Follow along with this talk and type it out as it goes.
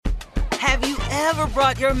Have you ever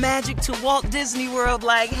brought your magic to Walt Disney World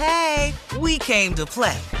like, hey, we came to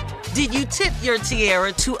play? Did you tip your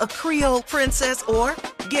tiara to a Creole princess or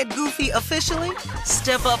get goofy officially?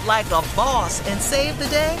 Step up like a boss and save the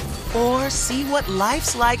day? Or see what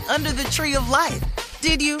life's like under the tree of life?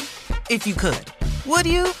 Did you? If you could. Would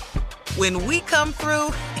you? When we come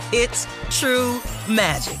through, it's true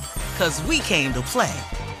magic. 'Cause we came to play.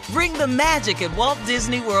 Bring the magic at Walt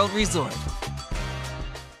Disney World Resort.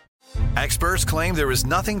 Experts claim there is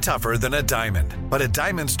nothing tougher than a diamond. But at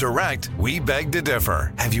Diamonds Direct, we beg to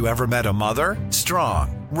differ. Have you ever met a mother?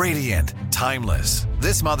 Strong, radiant, timeless.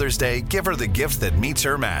 This Mother's Day, give her the gift that meets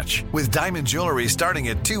her match. With diamond jewelry starting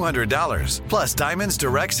at $200. Plus Diamonds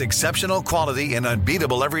Direct's exceptional quality and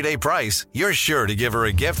unbeatable everyday price, you're sure to give her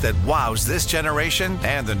a gift that wows this generation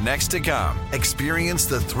and the next to come. Experience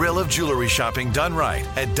the thrill of jewelry shopping done right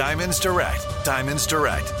at Diamonds Direct. Diamonds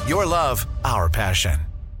Direct. Your love, our passion.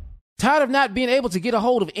 Tired of not being able to get a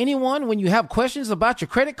hold of anyone when you have questions about your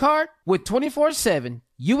credit card? With 24/7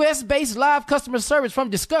 U.S.-based live customer service from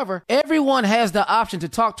Discover, everyone has the option to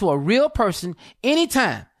talk to a real person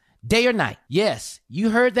anytime, day or night. Yes, you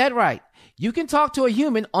heard that right. You can talk to a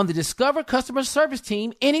human on the Discover customer service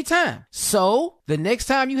team anytime. So, the next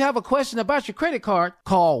time you have a question about your credit card,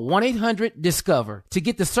 call 1-800-DISCOVER to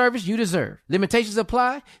get the service you deserve. Limitations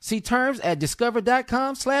apply. See terms at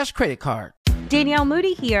discover.com/creditcard. Danielle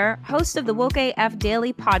Moody here, host of the Woke AF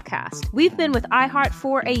Daily podcast. We've been with iHeart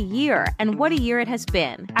for a year, and what a year it has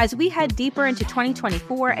been. As we head deeper into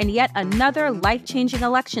 2024 and yet another life-changing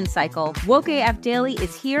election cycle, Woke AF Daily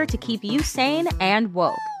is here to keep you sane and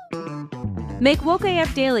woke. Make Woke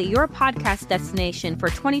AF Daily your podcast destination for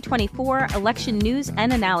 2024 election news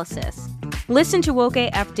and analysis. Listen to Woke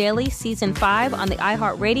AF Daily Season 5 on the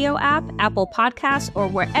iHeartRadio app, Apple Podcasts, or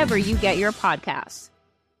wherever you get your podcasts.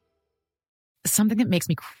 Something that makes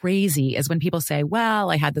me crazy is when people say,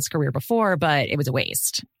 well, I had this career before, but it was a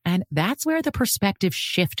waste. And that's where the perspective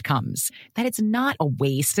shift comes, that it's not a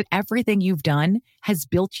waste, that everything you've done has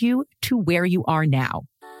built you to where you are now.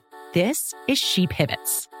 This is She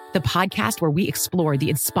Pivots, the podcast where we explore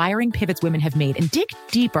the inspiring pivots women have made and dig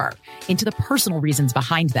deeper into the personal reasons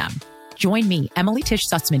behind them. Join me, Emily Tish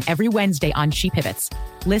Sussman, every Wednesday on She Pivots.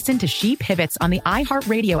 Listen to She Pivots on the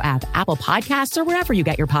iHeartRadio app, Apple Podcasts, or wherever you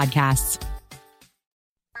get your podcasts.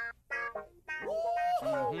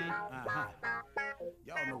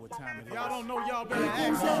 Y'all know what time it is. Y'all don't know, y'all better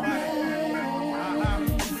ask somebody.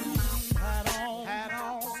 Hat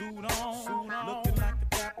on, suit on, looking like a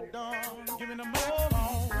dapper dog, giving them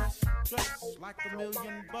all dressed like $1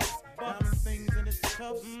 million, diamond things in his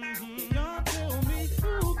cuffs. Y'all tell me,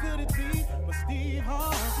 who could it be but Steve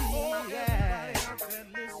Harvey? Oh, yeah.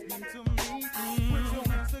 Listening to me. Put your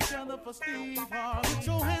hands together for Steve Harvey. Put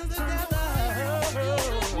your hands together.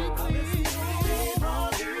 Steve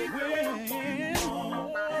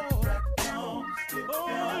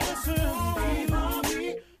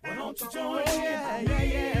Harvey. Why don't you join me?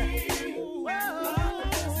 Steve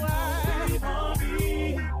Harvey.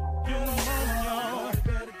 In the morning, y'all.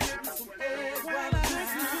 Better give me some eggs while I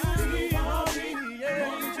listen to Steve Harvey.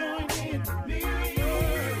 Won't you join in with me?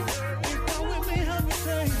 If you're with me, help me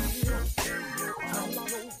say, don't go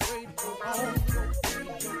afraid to go home.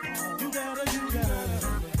 You gotta turn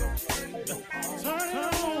it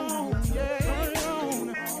on, yeah. Turn it on.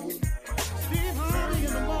 Steve Harvey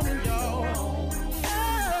in the morning, y'all.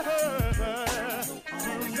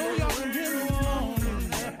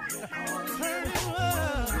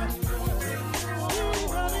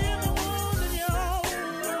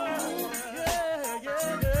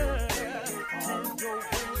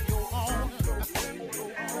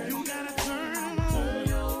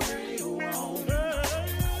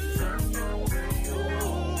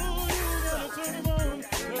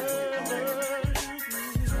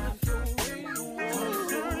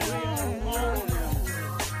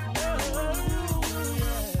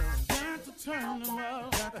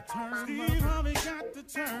 Steve Harvey got to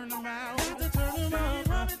turn them out. Got to turn them out. Steve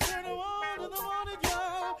Harvey turn them on to the morning,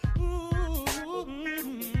 y'all.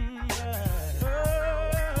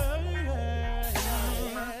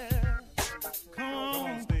 Come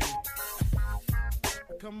on, Steve.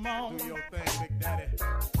 Come on. Do your thing, Big Daddy.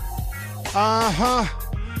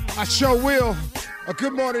 I sure will.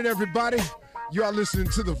 Good morning, everybody. You are listening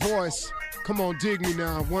to The Voice. Come on, dig me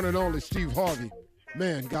now. One and only Steve Harvey.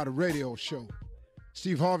 Man, got a radio show.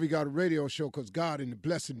 Steve Harvey got a radio show because God in the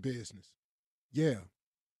blessing business. Yeah,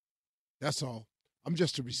 that's all. I'm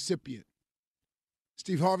just a recipient.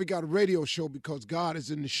 Steve Harvey got a radio show because God is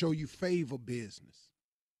in the show you favor business.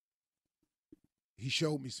 He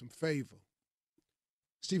showed me some favor.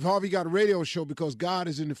 Steve Harvey got a radio show because God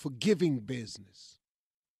is in the forgiving business.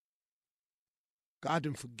 God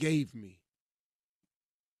done forgave me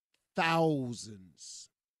thousands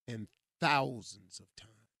and thousands of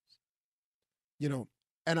times. You know,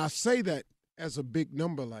 and I say that as a big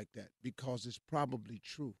number like that because it's probably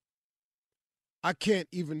true. I can't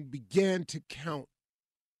even begin to count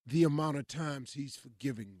the amount of times he's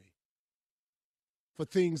forgiving me for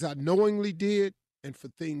things I knowingly did and for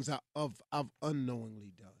things I've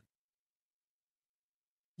unknowingly done.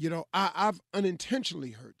 You know, I've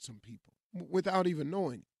unintentionally hurt some people without even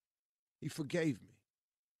knowing it. He forgave me.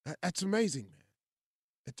 That's amazing,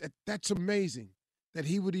 man. That's amazing that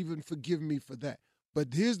he would even forgive me for that. But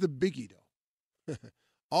here's the biggie, though.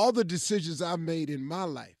 All the decisions I've made in my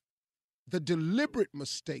life, the deliberate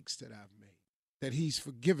mistakes that I've made, that he's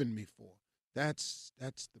forgiven me for, that's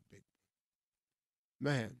the big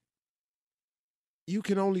one. Man, you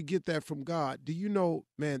can only get that from God. Do you know,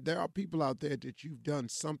 man, there are people out there that you've done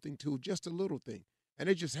something to, just a little thing, and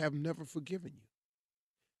they just have never forgiven you.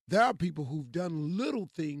 There are people who've done little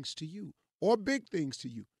things to you or big things to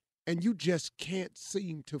you, and you just can't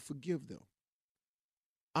seem to forgive them.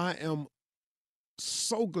 I am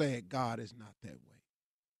so glad God is not that way.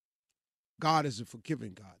 God is a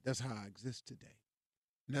forgiving God. That's how I exist today.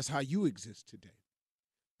 And that's how you exist today.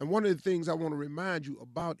 And one of the things I want to remind you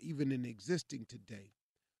about even in existing today,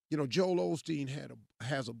 you know, Joel Osteen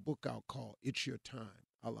has a book out called It's Your Time.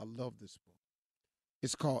 I love this book.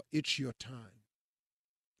 It's called It's Your Time.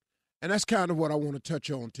 And that's kind of what I want to touch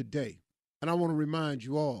on today. And I want to remind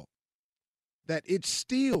you all that it's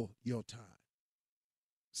still your time.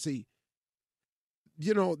 See,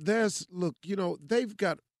 you know, they've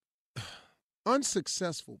got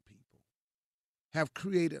unsuccessful people have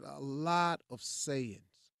created a lot of sayings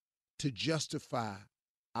to justify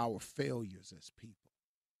our failures as people.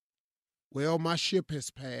 Well, my ship has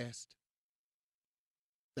passed.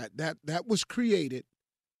 That was created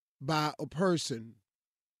by a person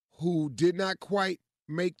who did not quite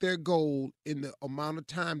make their goal in the amount of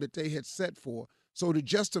time that they had set for. So to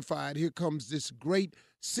justify it, here comes this great,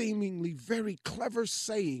 seemingly very clever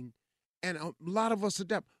saying, and a lot of us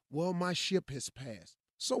adapt. Well, my ship has passed.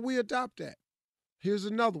 So we adopt that. Here's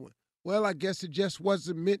another one. Well, I guess it just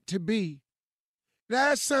wasn't meant to be.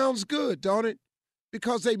 That sounds good, don't it?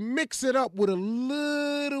 Because they mix it up with a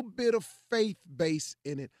little bit of faith base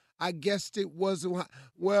in it. I guess it wasn't.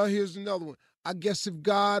 Well, here's another one. I guess if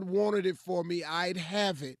God wanted it for me, I'd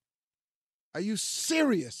have it. Are you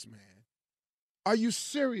serious, man? Are you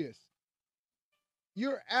serious?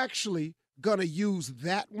 You're actually going to use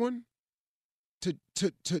that one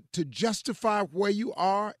to justify where you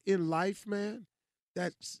are in life, man?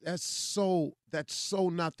 That's so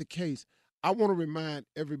not the case. I want to remind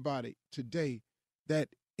everybody today that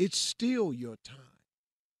it's still your time.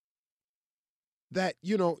 That,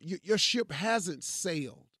 you know, your ship hasn't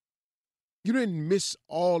sailed. You didn't miss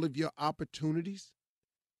all of your opportunities.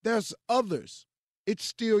 There's others. It's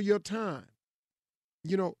still your time.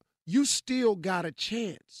 You know, you still got a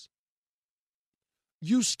chance.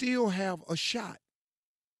 You still have a shot.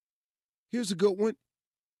 Here's a good one.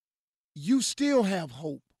 You still have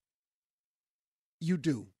hope. You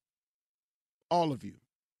do. All of you.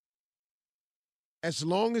 As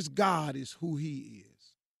long as God is who he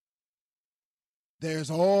is, there's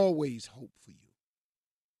always hope for you.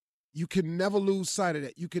 You can never lose sight of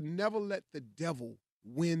that. You can never let the devil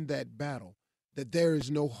win that battle, that there is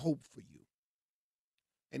no hope for you,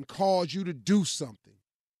 and cause you to do something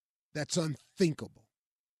that's unthinkable.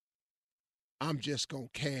 I'm just going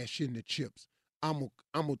to cash in the chips. I'm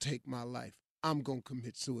gonna take my life. I'm going to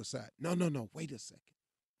commit suicide. No. Wait a second.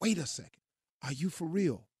 Are you for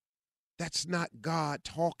real? That's not God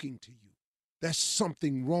talking to you. That's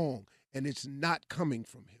something wrong, and it's not coming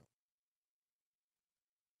from him.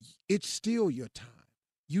 It's still your time.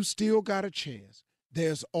 You still got a chance.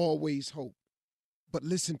 There's always hope. But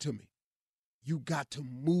listen to me. You got to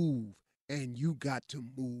move, and you got to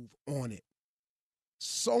move on it.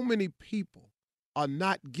 So many people are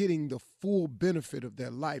not getting the full benefit of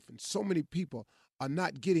their life, and so many people are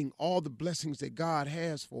not getting all the blessings that God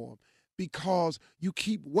has for them because you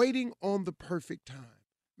keep waiting on the perfect time.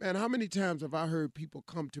 Man, how many times have I heard people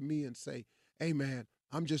come to me and say, hey, man,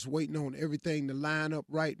 I'm just waiting on everything to line up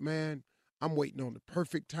right, man. I'm waiting on the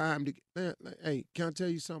perfect time to get, man, hey, can I tell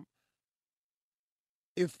you something?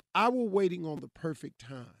 If I were waiting on the perfect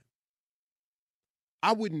time,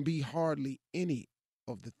 I wouldn't be hardly any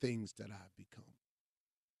of the things that I've become.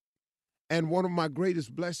 And one of my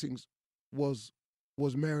greatest blessings was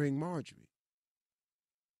marrying Marjorie.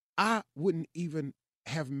 I wouldn't even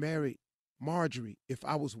have married Marjorie if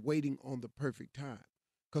I was waiting on the perfect time.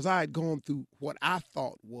 because I had gone through what I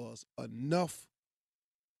thought was enough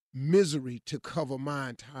misery to cover my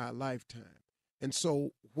entire lifetime. And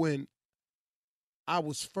so when I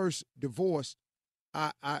was first divorced,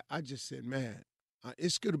 I just said, man,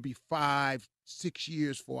 it's going to be 5-6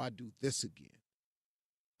 years before I do this again.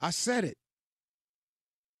 I said it.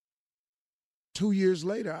 2 years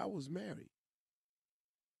later, I was married.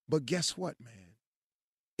 But guess what, man?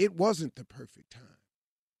 It wasn't the perfect time.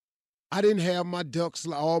 I didn't have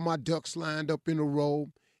all my ducks lined up in a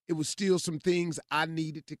row. It was still some things I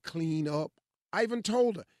needed to clean up. I even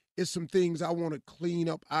told her it's some things I want to clean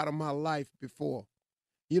up out of my life before.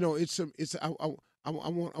 I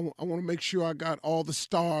want to make sure I got all the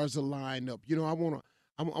stars aligned up. I want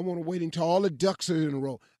to wait until all the ducks are in a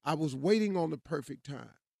row. I was waiting on the perfect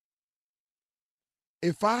time.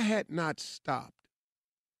 If I had not stopped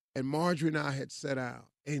and Marjorie and I had sat down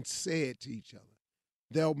and said to each other,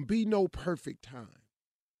 there'll be no perfect time.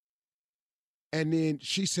 And then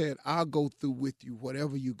she said, I'll go through with you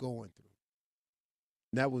whatever you're going through.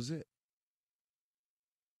 And that was it.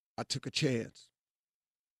 I took a chance.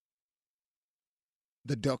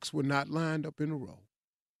 The ducks were not lined up in a row.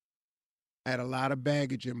 I had a lot of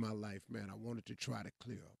baggage in my life, man. I wanted to try to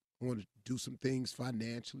clear up. I wanted to do some things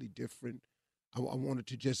financially different. I wanted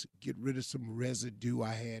to just get rid of some residue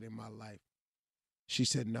I had in my life. She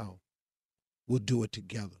said, no, we'll do it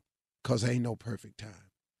together because there ain't no perfect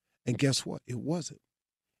time. And guess what? It wasn't.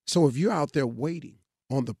 So if you're out there waiting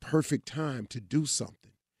on the perfect time to do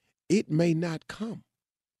something, it may not come.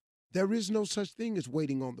 There is no such thing as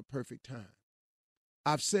waiting on the perfect time.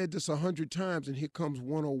 I've said this 100 times, and here comes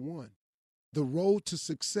 101. The road to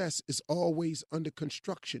success is always under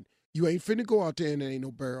construction. You ain't finna go out there and there ain't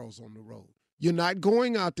no barrels on the road. You're not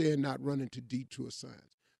going out there and not running to detour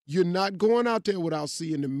signs. You're not going out there without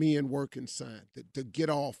seeing the men working sign to get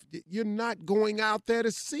off. You're not going out there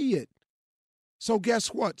to see it. So guess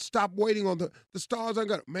what? Stop waiting on the stars.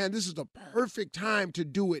 Man, this is the perfect time to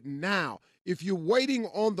do it now. If you're waiting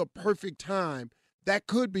on the perfect time, that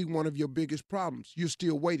could be one of your biggest problems. You're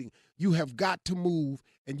still waiting. You have got to move,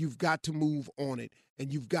 and you've got to move on it,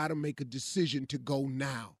 and you've got to make a decision to go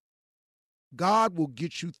now. God will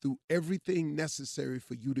get you through everything necessary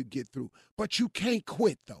for you to get through. But you can't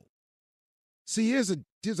quit, though. See, here's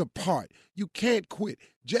a part. You can't quit.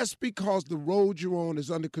 Just because the road you're on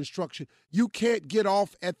is under construction, you can't get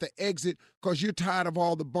off at the exit because you're tired of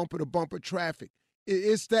all the bumper-to-bumper traffic.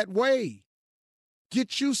 It's that way.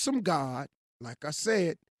 Get you some God. Like I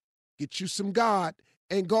said, get you some God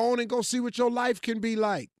and go on and go see what your life can be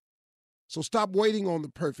like. So stop waiting on the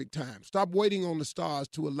perfect time. Stop waiting on the stars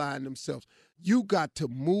to align themselves. You got to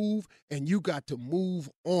move, and you got to move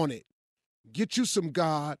on it. Get you some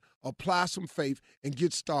God, apply some faith, and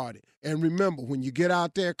get started. And remember, when you get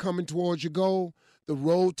out there coming towards your goal, the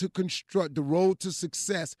road to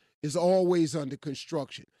success is always under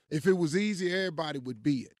construction. If it was easy, everybody would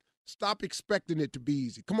be it. Stop expecting it to be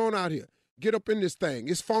easy. Come on out here. Get up in this thing.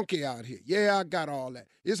 It's funky out here. Yeah, I got all that.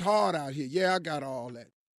 It's hard out here. Yeah, I got all that.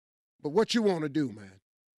 But what you want to do, man?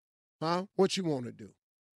 Huh? What you want to do?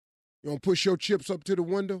 You want to push your chips up to the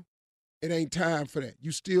window? It ain't time for that.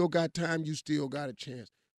 You still got time. You still got a chance.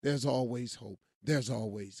 There's always hope. There's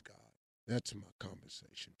always God. That's my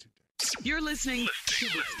conversation today. You're listening to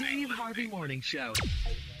the Steve Harvey Morning Show.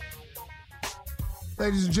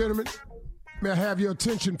 Ladies and gentlemen, may I have your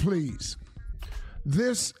attention, please?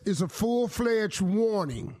 This is a full-fledged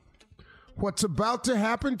warning. What's about to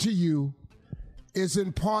happen to you is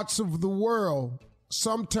in parts of the world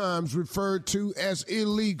sometimes referred to as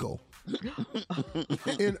illegal.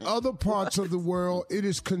 In other parts of the world, it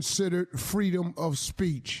is considered freedom of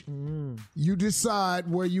speech. You decide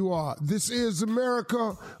where you are. This is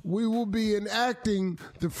America. We will be enacting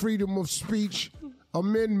the freedom of speech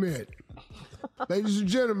amendment. Ladies and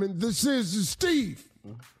gentlemen, this is the Steve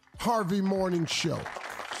Harvey Morning Show.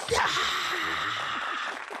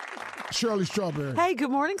 Shirley Strawberry. Hey,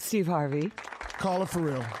 good morning, Steve Harvey. Caller for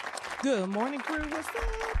real. Good morning, crew. What's up?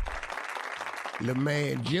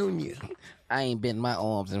 LeMan Jr. I ain't bent my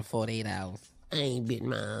arms in 48 hours. I ain't bent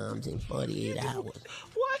my arms in 48 hours.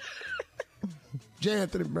 What? J.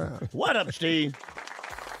 Anthony Brown. What up, Steve?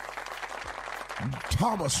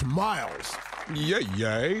 Thomas Miles.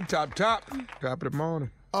 Yeah. Top of the morning.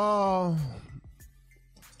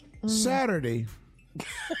 Saturday.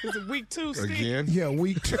 Is it week 2, Steve? Again? Yeah,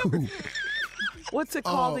 week 2. What's it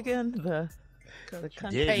called again? The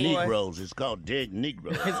country Dead boy. Negroes. It's called Dead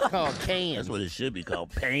Negroes. It's called Can. That's what it should be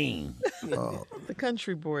called. Pain. The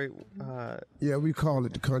country boy. Yeah, we call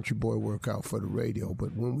it the country boy workout for the radio,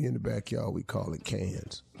 but when we in the backyard, we call it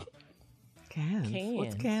cans. Cans.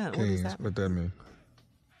 What's Can. can? What is Cans. that? What that mean?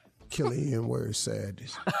 Killer N-word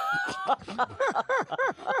sadness.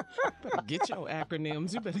 Better get your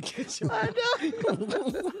acronyms. You better get your.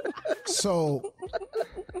 So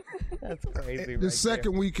That's crazy. the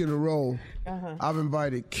second week in a row, I've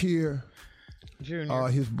invited Kier, Junior.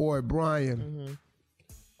 his boy Brian,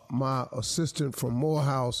 my assistant from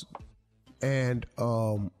Morehouse, and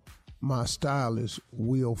my stylist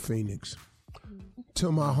Will Phoenix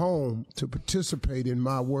to my home to participate in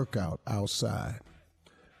my workout outside.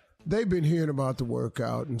 They've been hearing about the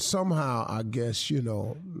workout, and somehow I guess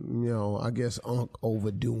I guess Unc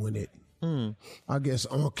overdoing it. I guess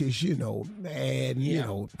Unc is,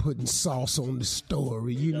 adding, putting sauce on the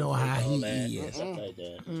story. You know how he is.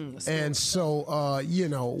 And so,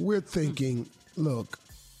 we're thinking, look,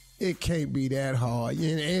 it can't be that hard.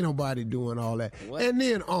 Ain't nobody doing all that. What? And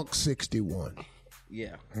then Unc 61.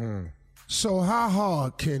 Yeah. So how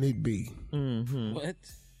hard can it be? What?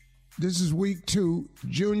 This is week 2.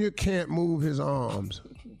 Junior can't move his arms.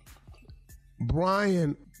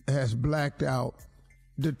 Brian has blacked out.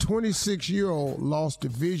 The 26-year-old lost the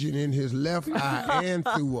vision in his left eye and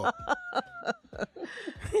threw up.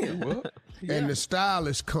 And the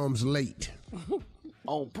stylist comes late.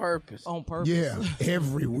 On purpose. On purpose. Yeah,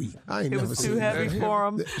 every week. I ain't It never was seen too heavy that. for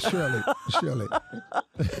him.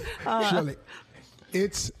 Shirley,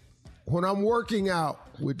 it's when I'm working out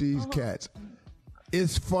with these cats,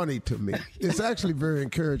 it's funny to me. It's actually very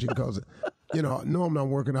encouraging because, normally I'm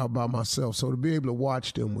working out by myself, so to be able to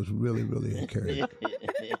watch them was really, really encouraging.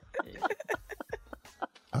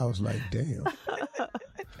 I was like, damn.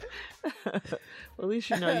 Well, at least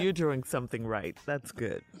you know you're doing something right. That's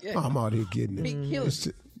good. I'm out here getting it. Big killer.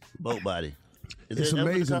 Boat body. It's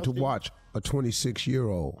amazing to watch a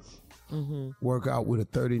 26-year-old work out with a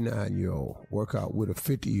 39-year-old, work out with a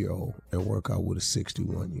 50-year-old, and work out with a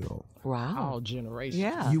 61-year-old. Wow. All generations.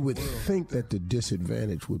 Yeah. You would think that the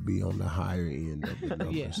disadvantage would be on the higher end of the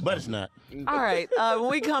numbers. Yeah. But it's not. All right. When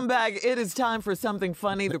we come back, it is time for something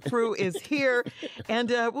funny. The crew is here, and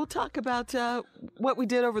we'll talk about what we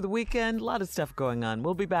did over the weekend. A lot of stuff going on.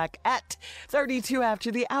 We'll be back at 32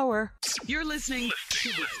 after the hour. You're listening to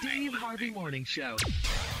the Steve Harvey Morning Show.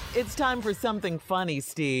 It's time for something funny,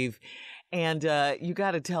 Steve. And you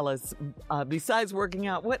got to tell us, besides working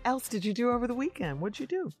out, what else did you do over the weekend? What'd you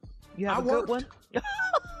do? You have a good one?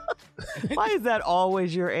 Why is that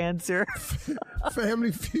always your answer?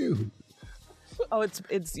 Family Feud. Oh,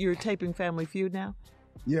 it's you're taping Family Feud now?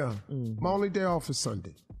 Yeah. My only day off is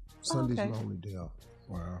Sunday. Sunday's okay. my only day off.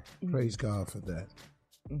 Wow. Praise God for that.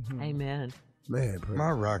 Amen. Man, praise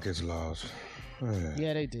My Rockets lost. Man.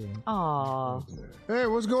 Yeah, they did. Aw. Hey,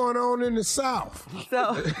 what's going on in the South?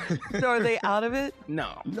 So are they out of it?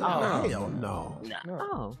 No. Hell no.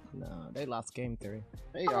 Oh. No, they lost game 3.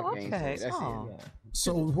 They are game okay. 3. That's Oh. it.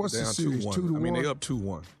 So what's the Down series? 2-1. 2-1? I mean, they up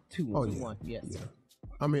 2-1. 2-1. Oh, yeah. 2-1. Yes. Yeah.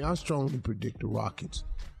 I mean, I strongly predict the Rockets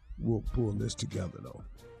will pull this together, though.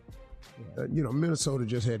 Minnesota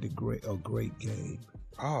just had a great game.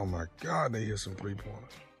 Oh, my God, they hit some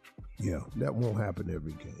three-pointers. Yeah, that won't happen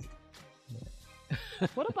every game.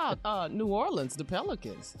 What about New Orleans, the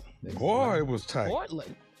Pelicans? Boy, it was tight.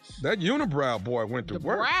 Portland. That unibrow boy went to The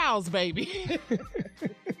work. Browns, baby.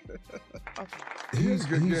 He's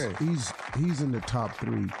in the top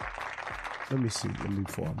 3. Let me see.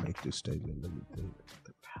 Before I make this statement, let me think.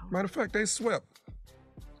 Matter of fact, they swept.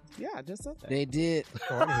 Yeah, I just said that. They did.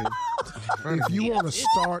 If you want to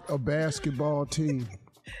start a basketball team,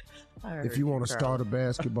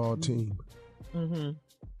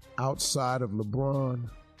 outside of LeBron,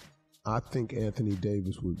 I think Anthony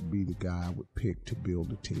Davis would be the guy I would pick to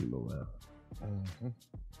build a team around.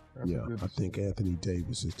 Yeah, I think Anthony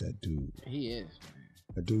Davis is that dude. He is.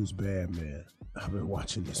 That dude's bad, man. I've been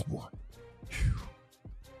watching this boy.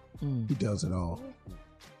 He does it all.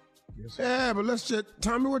 Yeah, but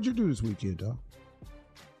tell me what you do this weekend, dog.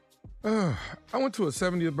 I went to a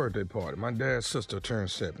 70th birthday party. My dad's sister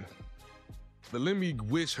turned 70. But let me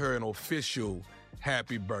wish her an official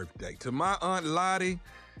happy birthday. To my Aunt Lottie,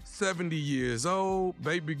 70 years old.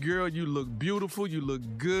 Baby girl, you look beautiful. You look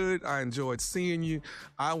good. I enjoyed seeing you.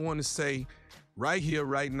 I want to say right here,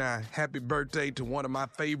 right now, happy birthday to one of my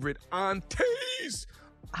favorite aunties.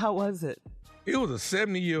 How was it? It was a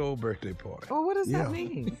 70-year-old birthday party. Oh, what does that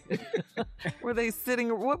mean? Were they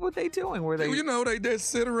sitting? What were they doing? Were they? They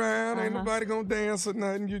just sit around. Ain't nobody gonna dance or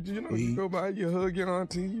nothing. You go by, you hug your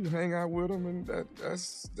auntie, you hang out with them, and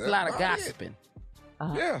that's a lot of gossiping.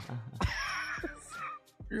 Yeah.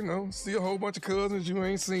 See a whole bunch of cousins you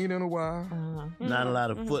ain't seen in a while. Not a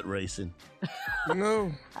lot of foot racing.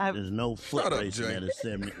 There's no foot racing Jay. at a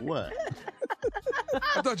 70. What?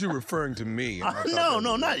 I thought you were referring to me. No,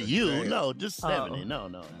 not you. No, just 70. No.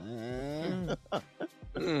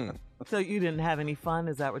 So you didn't have any fun?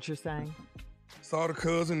 Is that what you're saying? Saw the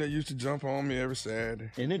cousin that used to jump on me every Saturday.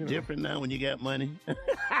 Isn't it different now when you got money?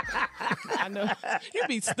 I know. You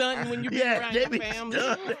be stunting when you be around your family.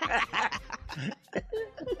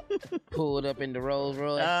 Pulled up in the Rolls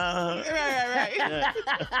Royce. Right.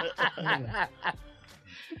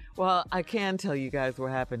 Well, I can tell you guys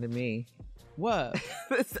what happened to me. What?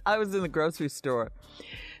 I was in the grocery store.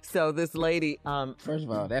 So this lady, First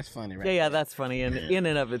of all, that's funny, right? yeah, that's funny in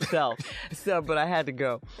and of itself. But I had to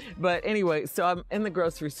go. But anyway, so I'm in the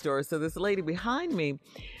grocery store. So this lady behind me,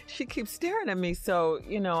 she keeps staring at me. So,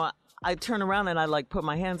 I turn around and I put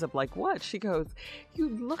my hands up like, what? She goes, you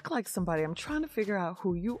look like somebody. I'm trying to figure out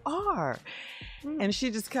who you are. And she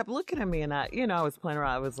just kept looking at me and I was playing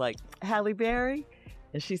around. I was like, Halle Berry?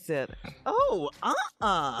 And she said, oh, Way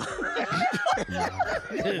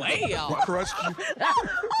off. Crushed you.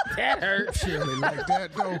 That hurt. Shirley like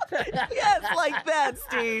that, though. Yes, like that,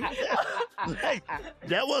 Steve.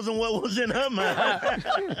 That wasn't what was in her mind.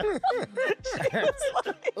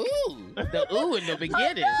 Ooh, the ooh in the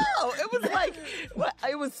beginning. No, it was like,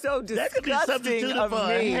 it was so That could be disgusting substituted of for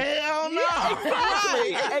me. hell no. Yeah,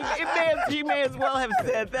 exactly. And she may as well have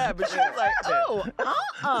said that, but she was like, oh,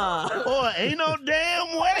 Or ain't no damn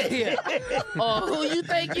way. Who you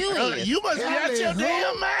think you is? You must be out your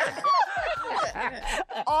damn mind.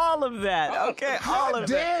 all of that, okay? All of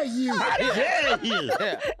Dare you? How dare you?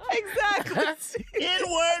 that. Exactly.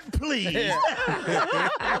 N-word, please.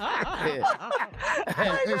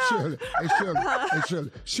 Hey,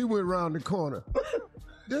 Shirley. She went around the corner.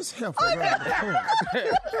 This heifer around the corner.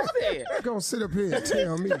 Gonna sit up here and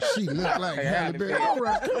tell me she look like Halle Berry. All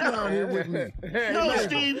right, come down here with me. No,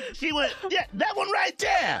 Steve, she went, yeah, that one right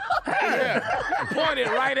there. Pointed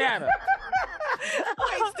right at her.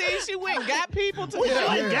 Wait, Steve, she went and got people to We do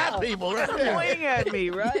really it. got people right there. Pointing at me,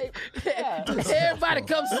 right? Everybody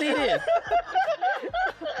come see this.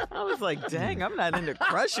 I was like, dang, I'm not into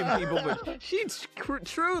crushing people, but she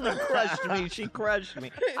truly crushed me. She crushed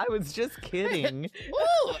me. I was just kidding.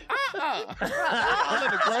 Ooh, All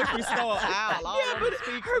in the grocery store aisle. All Yeah, on but the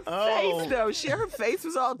speaker. her face, though, her face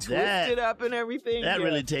was all twisted up and everything. That Yeah.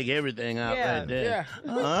 really take everything out Yeah. right there.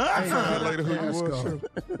 That lady who you Ask was. her.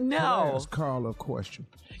 No. Ask Carla a question.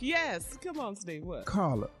 Yes. Come on, Steve. What?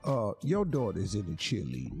 Carla, your daughter's in the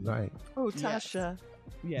cheerleading, right? Oh, Tasha.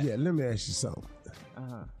 Yeah. Yeah, let me ask you something.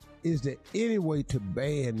 Is there any way to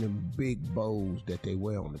ban them big bows that they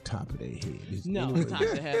wear on the top of their head? Is there No, any way-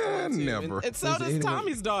 Tasha has one too. Never. And so Is does there any way-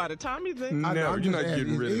 Tommy's daughter. Tommy's in. I know, Never. I'm You're just not asking,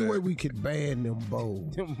 getting is rid there of any way that. we could ban them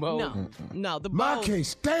bows? No, the Ma bows. can't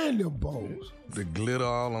stand them bows. The glitter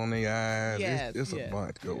all on their eyes. Yes, It's a yes.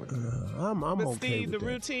 bunch. Go with it. I'm But okay Steve, with the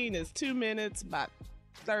that. routine is 2 minutes, about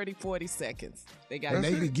 30, 40 seconds. They got And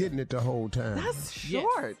they be getting it the whole time. That's Yes.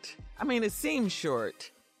 short. I mean, it seems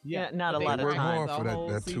short. Yeah, not a But lot they of work time. hard for the whole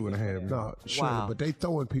that 2.5 minutes. No, sure, Wow. but they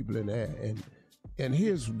throwing people in the air. And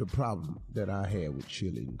here's the problem that I had with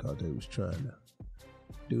cheerleading, because they was trying to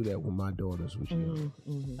do that when my daughters was young.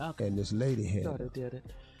 And this lady had Daughter did it.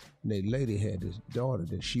 this daughter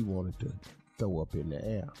that she wanted to throw up in the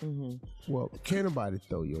air. Well, can't nobody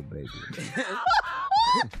throw your baby in the air.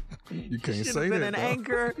 You can't Should say have been that. an though.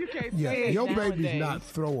 anchor. You can't Yeah, say it your nowadays. baby's not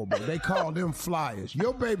throwable. They call them flyers.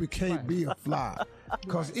 Your baby can't be a flyer.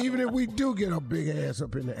 Because even if we do get her big ass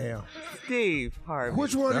up in the air, Steve Harvey.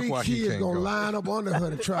 which one of That's these why he kids can't gonna go. line up under her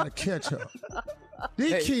to try to catch her?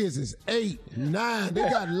 These kids is 8, 9. They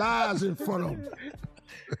got lives in front of them.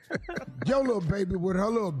 Your little baby with her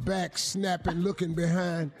little back snapping, looking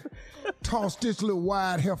behind, tossed this little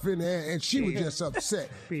wide heifer in the air, and she was just upset.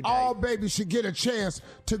 All babies should get a chance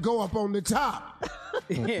to go up on the top.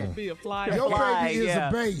 Be a flyer. Your Fly, baby is yeah.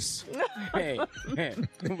 a base. Look at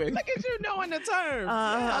you knowing the terms.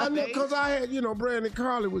 I know, because I had, Brandon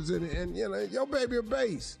Carly was in it, and, your baby a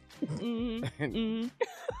base. You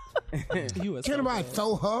was Can't nobody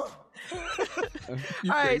throw her? All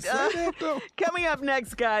right, coming up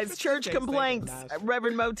next, guys, church can't say complaints. that,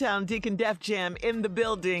 Reverend Motown, Deacon Def Jam in the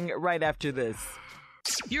building right after this.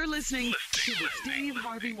 You're listening to the Steve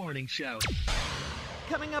Harvey Morning Show.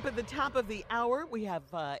 Coming up at the top of the hour, we have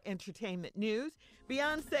entertainment news.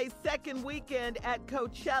 Beyonce's second weekend at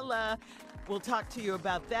Coachella. We'll talk to you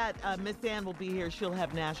about that. Miss Ann will be here. She'll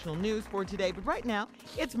have national news for today. But right now,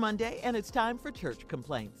 it's Monday, and it's time for church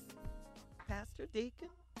complaints. Pastor Deacon?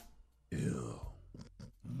 Ew.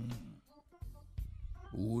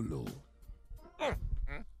 Ooh, Lord.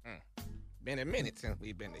 Been a minute since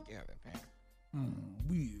we've been together, Pastor.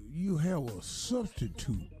 You have a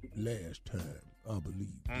substitute last time. I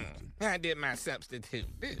believe. I did my substitute,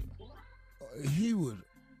 dude. He was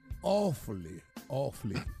awfully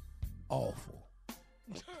awful.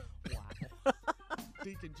 Wow.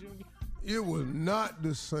 Deacon Jr. It was not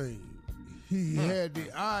the same. He had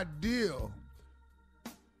the idea.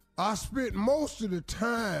 I spent most of the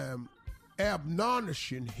time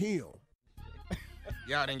admonishing him.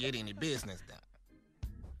 Y'all didn't get any business done.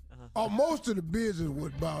 Most of the business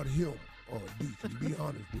was about him, Deacon, to be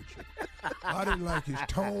honest with you. I didn't like his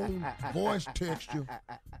tone, voice texture,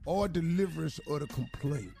 or deliverance of the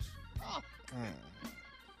complaints.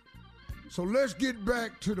 So let's get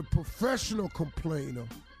back to the professional complainer.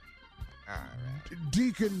 All right.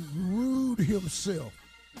 Deacon Rude himself.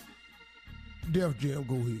 Def Jam,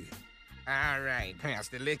 go ahead. All right,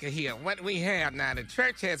 Pastor, look at here. What we have now, the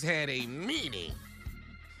church has had a meeting.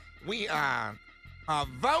 We are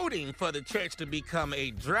voting for the church to become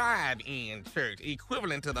a drive-in church,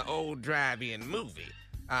 equivalent to the old drive-in movie.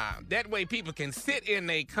 That way people can sit in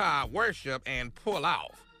their car, worship, and pull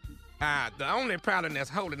off. The only problem that's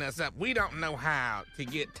holding us up, we don't know how to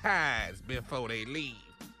get tithes before they leave.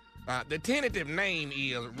 The tentative name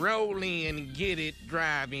is Roll In, Get It,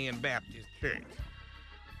 Drive-In Baptist Church.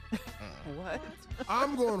 What?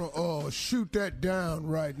 I'm going to shoot that down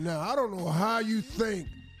right now. I don't know how you think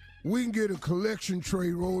we can get a collection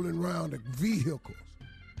tray rolling around the vehicles.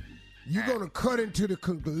 You're going to cut into the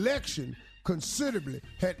collection considerably.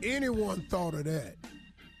 Had anyone thought of that?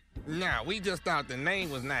 No, we just thought the name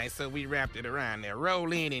was nice, so we wrapped it around there.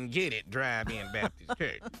 Roll In and Get It, Drive-In Baptist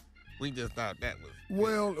Church. We just thought that was...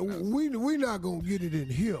 Well, we're not going to get it in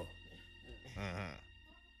here.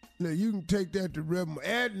 Now, you can take that to Reverend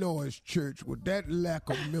Adnoy's church with that lack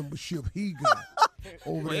of membership he got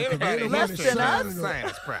over there. Everybody has a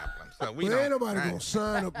sinus problem, so we ain't nobody going to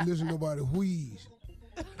sign up and listen to nobody wheeze.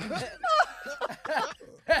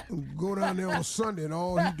 Go down there on Sunday and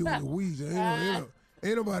all he doing is wheezing.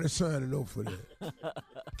 Ain't nobody signing up for that.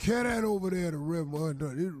 Carry that over there to Reverend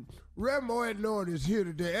Adnoy. Reverend Adnoy is here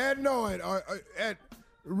today. Adnoy,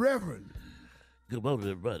 Reverend. Good morning,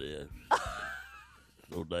 everybody.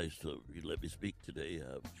 So nice to you let me speak today.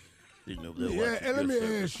 Sitting over there and let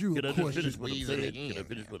me ask you a question. Can I finish what I'm saying? Can I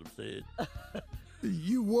finish what I'm saying?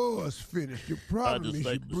 You was finished. Your problem I just is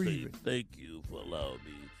like you to breathing. say thank you for allowing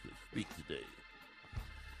me to speak today.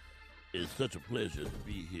 It's such a pleasure to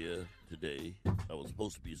be here today. I was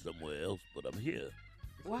supposed to be somewhere else, but I'm here.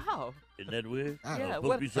 Wow. Isn't that weird? Yeah, I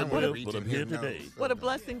was supposed to be somewhere else, but I'm here today. What a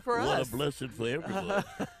blessing for us. What a blessing for everyone.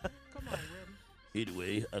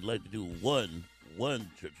 Anyway, I'd like to do one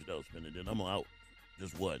church announcement, and then I'm out.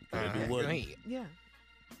 Just one. Can I do one? Yeah.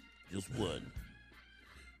 Just one.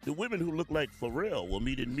 The women who look like Pharrell will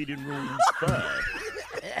meet in meeting room 5.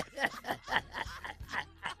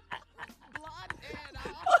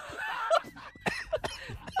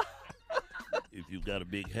 If you've got a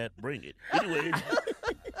big hat, bring it. Anyway.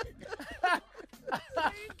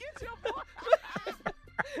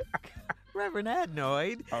 Reverend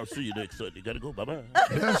Adnoy. I'll see you next Sunday. Gotta go. Bye-bye.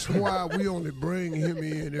 That's why we only bring him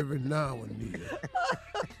in every now and then.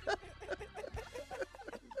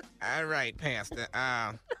 All right, Pastor.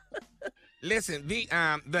 Listen,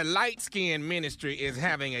 the Light Skin Ministry is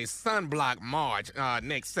having a sunblock march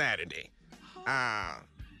next Saturday.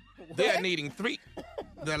 They're needing three.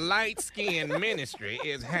 The Light Skin Ministry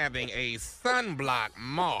is having a sunblock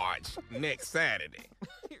march next Saturday.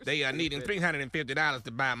 They are needing $350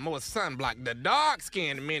 to buy more sunblock. The Dark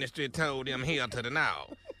Skin Ministry told them here to the now.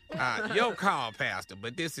 Your call, Pastor,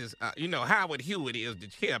 but this is, Howard Hewitt is the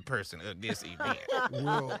chairperson of this event.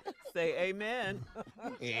 Well, say amen.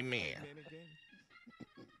 Amen.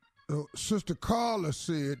 Sister Carla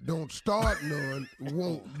said, don't start none,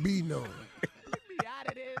 won't be none. Be out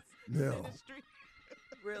of this Now, ministry.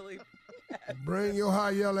 Really? Bring your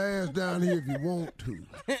high yellow ass down here if you want to.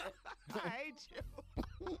 I hate you.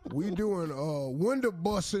 We doing window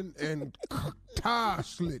bussing and tire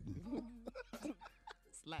slitting.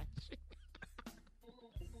 Slashing.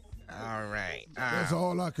 All right. That's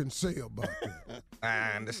all I can say about that.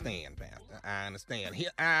 I understand, Pastor. I understand.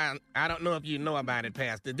 Here, I don't know if you know about it,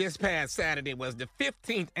 Pastor. This past Saturday was the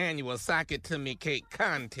 15th annual Sock It To Me Cake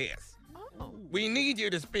Contest. Oh. We need you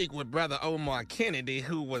to speak with Brother Omar Kennedy,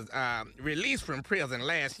 who was released from prison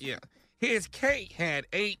last year. His cake had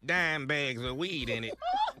 8 dime bags of weed in it,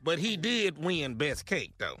 but he did win best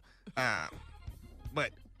cake, though.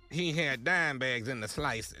 But he had dime bags in the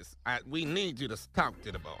slices. We need you to talk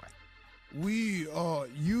to the boy. We are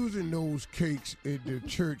using those cakes at the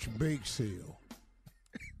church bake sale.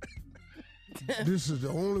 This is the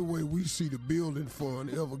only way we see the building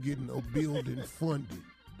fund ever getting a building funded.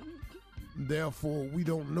 Therefore, we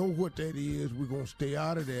don't know what that is. We're going to stay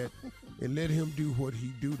out of that and let him do what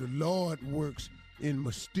he do. The Lord works in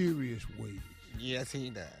mysterious ways. Yes, he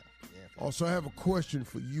does. Yes, Also, I have a question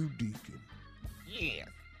for you, Deacon. Yes.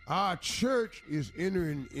 Our church is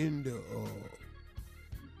entering into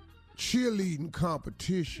cheerleading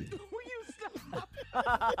competition.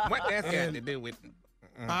 What that's got to do with...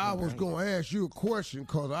 I was going to ask you a question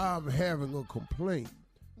because I'm having a complaint.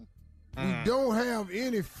 We don't have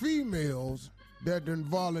any females that done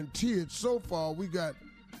volunteered. So far, we got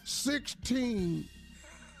 16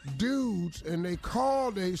 dudes, and they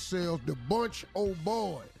call themselves the Bunch O'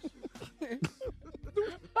 Boys.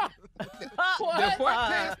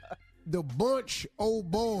 What? The Bunch O'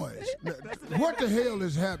 Boys. Now, what the hell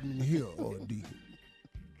is happening here, Deacon?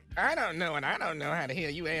 I don't know, and I don't know how the hell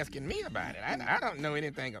you asking me about it. I don't know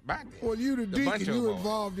anything about this. Well, you the Bunch deacon, O' you Boys.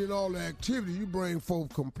 involved in all the activities. You bring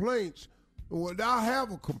forth complaints. Well, I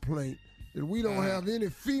have a complaint that we don't have any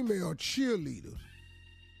female cheerleaders.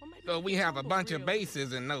 So we have a bunch of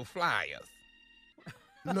bases and no flyers.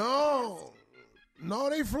 No,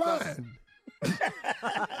 they flying.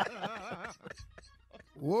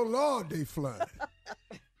 Well, Lord, they flying.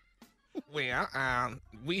 Well,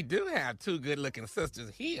 we do have two good-looking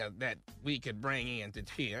sisters here that we could bring in to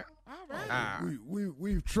cheer. All right.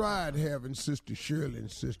 We've tried having Sister Shirley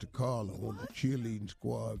and Sister Carla on the cheerleading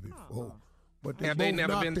squad before, but Have they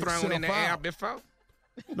never been thrown in the air before?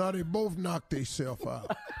 No, they both knocked themselves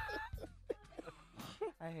out.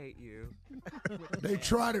 I hate you. They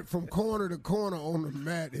tried it from corner to corner on the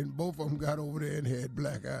mat, and both of them got over there and had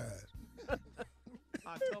black eyes.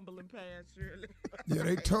 Tumbling past, Shirley. Yeah,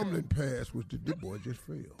 they tumbling past, which the boy just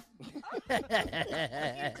fell.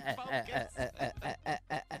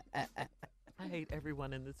 I hate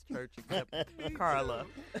everyone in this church except Carla.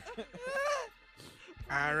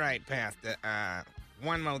 All right, Pastor.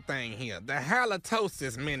 One more thing here. The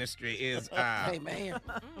halitosis ministry is... Hey, man.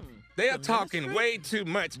 They're talking way too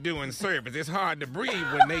much during service. It's hard to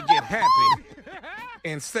breathe when they get happy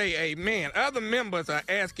and say amen. Other members are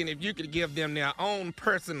asking if you could give them their own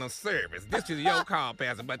personal service. This is your call,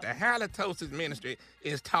 Pastor, but the halitosis ministry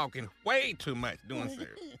is talking way too much during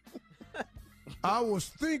service. I was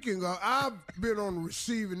thinking, I've been on the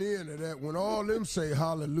receiving end of that. When all them say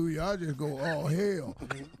hallelujah, I just go, oh, hell.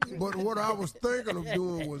 But what I was thinking of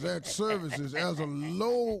doing was at services as a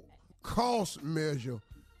low-cost measure,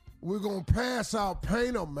 we're going to pass out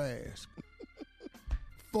painter masks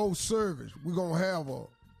for service. We're going to have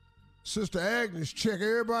Sister Agnes check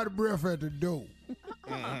everybody's breath at the door.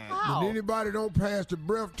 And anybody don't pass the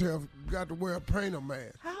breath test, got to wear a painter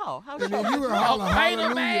mask. How? And then you can holler painter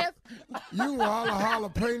hallelujah. mask? You can holler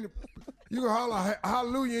painter. You can holler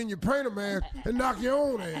hallelujah in your painter mask and knock your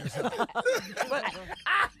own ass out.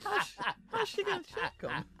 How's she gonna check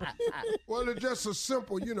them? Well, it's just a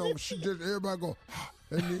simple, everybody go,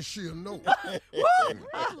 and then she'll know. Hey,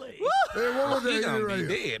 what was She that gonna right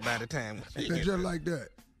be here? dead by the time she It's gets just like that.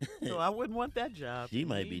 So I wouldn't want that job. She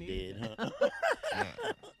might be dead, huh?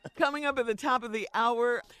 Coming up at the top of the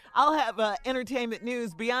hour, I'll have entertainment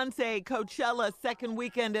news. Beyonce, Coachella, second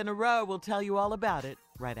weekend in a row. We'll tell you all about it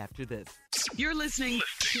right after this. You're listening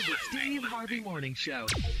to the Steve Harvey Morning Show.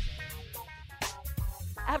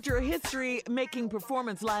 After a history-making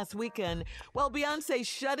performance last weekend, Beyonce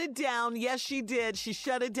shut it down. Yes, she did. She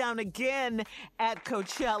shut it down again at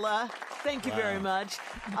Coachella. Thank you very much.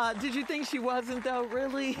 Did you think she wasn't, though?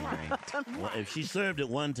 Really? Well, if she served it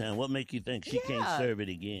one time, what make you think she can't serve it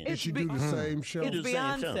again? Did she do the same show? It's Do the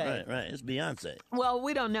same show. Beyonce. Right. It's Beyonce. Well,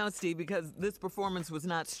 we don't know, Steve, because this performance was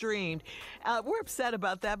not streamed. We're upset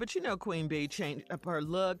about that, but Queen Bee changed up her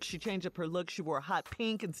look. She changed up her look. She wore hot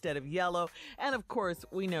pink instead of yellow. And, of course,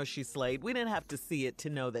 we know she slayed. We didn't have to see it to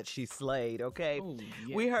know that she slayed, okay? Oh,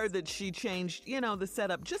 yes. We heard that she changed, the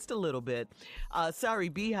setup just a little bit. Sorry,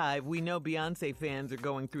 Beehive, we know Beyonce fans are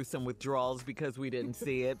going through some withdrawals because we didn't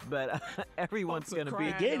see it, but everyone's going to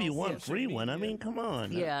be... Gave you one free one. I mean, come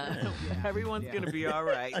on. Yeah, everyone's going to be all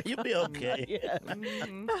right. You'll be okay. Yeah.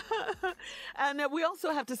 And we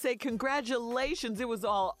also have to say congratulations. It was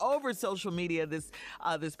all over social media this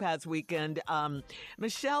past weekend.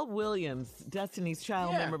 Michelle Williams, Destiny's Child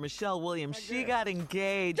member Michelle Williams, she got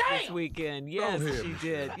engaged this weekend. Yes, she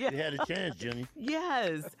did. You had a chance, Junior.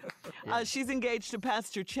 Yes. She's engaged to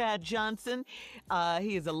Pastor Chad Johnson.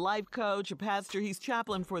 He is a life coach, a pastor. He's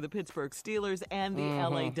chaplain for the Pittsburgh Steelers and the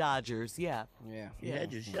LA Dodgers. Yeah. You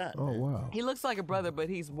had your shot. Oh, wow. He looks like a brother, but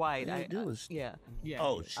he's white. Yeah.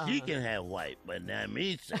 Oh, she can have white, but not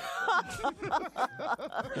me.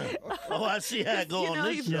 Oh, I see how it go on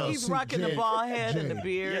this show. He's rocking the ball head and the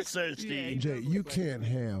beard. Yes, sir, Steve. Jay, you can't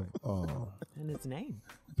have And his name.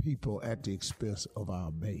 people at the expense of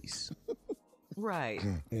our base. Right.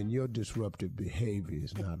 And your disruptive behavior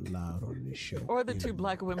is not allowed on this show. Or the two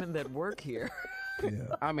black women that work here.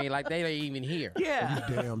 Yeah. I mean, like they ain't even here. Yeah.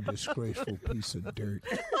 You damn disgraceful piece of dirt.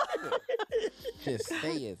 Just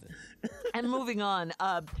say it. And moving on,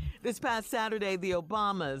 this past Saturday, the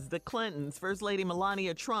Obamas, the Clintons, First Lady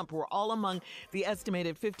Melania Trump were all among the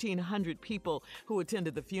estimated 1,500 people who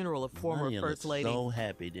attended the funeral of former Melania First looked Lady. so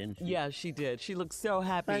happy, didn't she? Yeah, she did. She looked so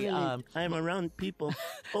happy. Finally, I'm around people.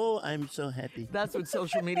 Oh, I'm so happy. That's what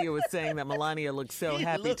social media was saying, that Melania looked so She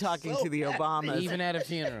happy looked talking so to the Obamas. happy. Even at a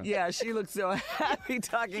funeral. Yeah, she looked so happy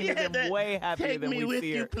talking to them, way happier Take than me we with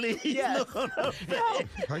see you, her. please. Yes. Look on her face.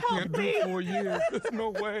 I can't do 4 years. There's no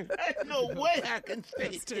way. There's no way I can stay.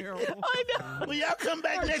 That's terrible. I know. Will y'all come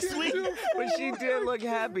back next week? But she did look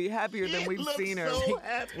happy, happier than She we've looked seen her so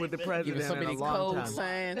happy, with the man. president Giving so in many a long cold time.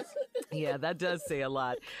 signs. Yeah, that does say a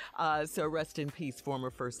lot. So rest in peace, former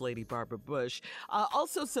First Lady Barbara Bush.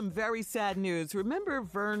 Also, some very sad news. Remember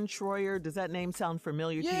Vern Troyer? Does that name sound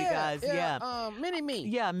familiar to you guys? Mini-Me.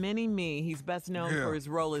 Yeah, Mini-Me. He's best known for his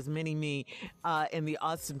role as Mini-Me in the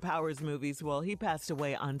Austin Powers movies. Well, he passed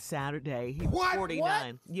away on Saturday. He was 49.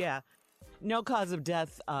 What? Yeah. No cause of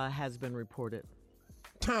death has been reported.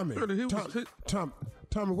 Tommy,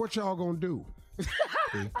 Tommy, what y'all gonna do?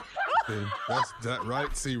 That's that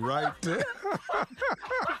right. See, right there.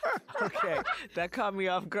 Okay, that caught me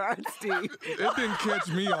off guard, Steve. It didn't catch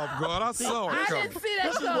me off guard. I saw it I coming. didn't see that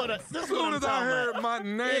This is stuff. what As soon as I heard my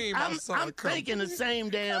name, I saw I'm it coming. thinking the same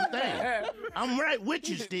damn thing. I'm right with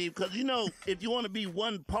you, Steve, because, you know, if you want to be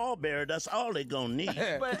one pallbearer, that's all they're going to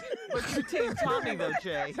need. But your team Tommy, though,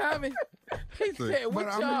 Jay. Tommy, he said, what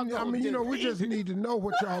But y'all I gonna mean, do? you know, we just need to know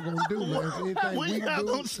what y'all gonna do, man. Is anything When we y'all can do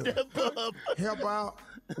going to step up? help out?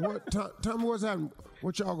 Tell me what's happening.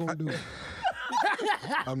 What y'all gonna do?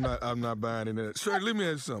 I'm not buying into that. Sure, let me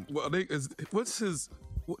ask you something. Well,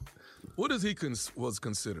 what is he was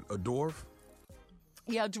considered? A dwarf?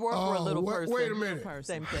 Yeah, dwarf or a little person. Wait a minute.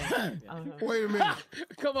 Same thing. Wait a minute.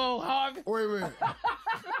 Come on, Harvey. Wait a minute.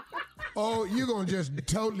 Oh, you're going to just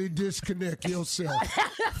totally disconnect yourself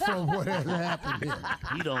from what has happened here.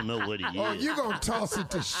 He don't know what he Oh, is. you're going to toss it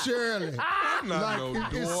to Shirley I'm not like no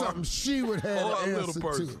it's dwarf. something she would have Or a an little answer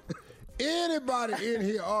person. to. Anybody in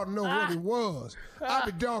here ought to know what it was. I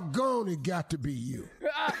be doggone it got to be you.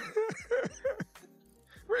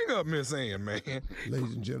 Bring up Miss Ann, man.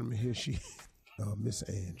 Ladies and gentlemen, here she Miss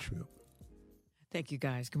Ann Tripp. Thank you,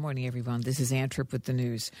 guys. Good morning, everyone. This is Ann Tripp with the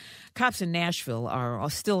news. Cops in Nashville are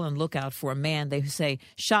still on lookout for a man they say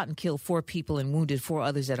shot and killed 4 people and wounded 4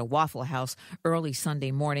 others at a Waffle House early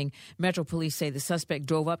Sunday morning. Metro Police say the suspect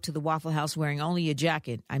drove up to the Waffle House wearing only a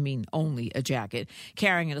jacket,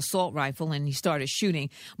 carrying an assault rifle, and he started shooting.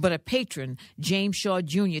 But a patron, James Shaw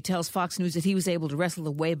Jr., tells Fox News that he was able to wrestle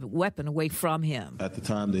the weapon away from him. At the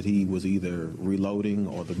time that he was either reloading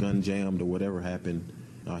or the gun jammed or whatever happened,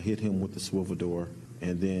 I hit him with the swivel door,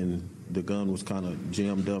 and then the gun was kind of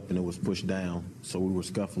jammed up and it was pushed down, so we were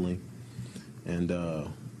scuffling. And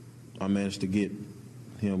I managed to get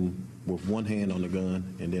him with one hand on the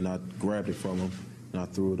gun, and then I grabbed it from him and I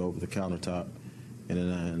threw it over the countertop. And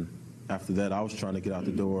then after that, I was trying to get out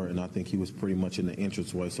the door, and I think he was pretty much in the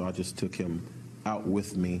entranceway, so I just took him out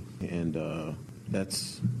with me, and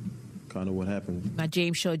that's kind of what happened. Now,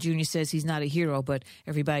 James Shaw Jr. says he's not a hero, but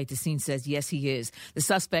everybody at the scene says, yes, he is. The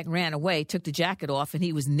suspect ran away, took the jacket off, and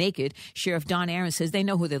he was naked. Sheriff Don Aaron says they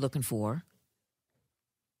know who they're looking for.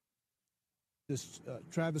 This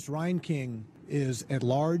Travis Reinking is at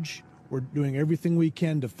large. We're doing everything we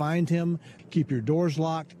can to find him. Keep your doors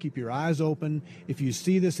locked. Keep your eyes open. If you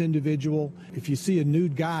see this individual, if you see a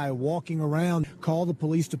nude guy walking around, call the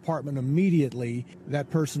police department immediately. That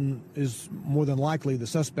person is more than likely the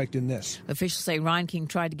suspect in this. Officials say Reinking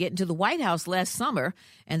tried to get into the White House last summer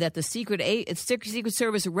and that the Secret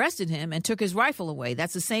Service arrested him and took his rifle away.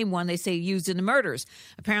 That's the same one they say used in the murders.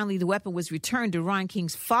 Apparently, the weapon was returned to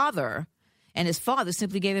Reinking's father, and his father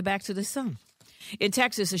simply gave it back to the son. In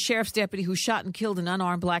Texas, a sheriff's deputy who shot and killed an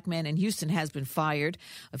unarmed black man in Houston has been fired.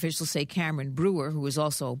 Officials say Cameron Brewer, who is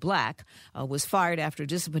also black, was fired after a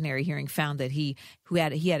disciplinary hearing found that he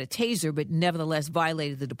had a taser, but nevertheless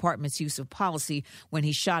violated the department's use of policy when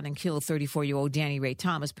he shot and killed 34-year-old Danny Ray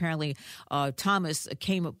Thomas. Apparently,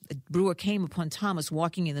 Brewer came upon Thomas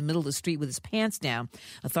walking in the middle of the street with his pants down.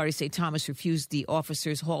 Authorities say Thomas refused the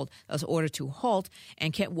officer's order to halt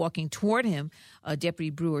and kept walking toward him. Deputy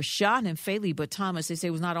Brewer shot him fatally, but Thomas, they say,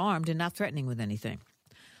 was not armed and not threatening with anything.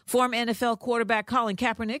 Former NFL quarterback Colin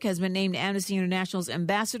Kaepernick has been named Amnesty International's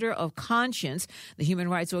Ambassador of Conscience. The human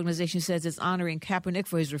rights organization says it's honoring Kaepernick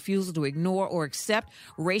for his refusal to ignore or accept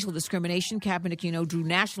racial discrimination. Kaepernick, drew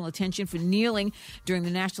national attention for kneeling during the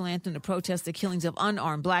national anthem to protest the killings of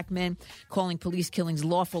unarmed black men, calling police killings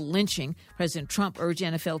lawful lynching. President Trump urged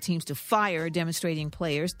NFL teams to fire demonstrating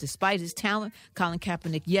players. Despite his talent, Colin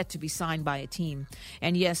Kaepernick yet to be signed by a team.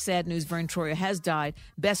 And yes, sad news, Vern Troyer has died,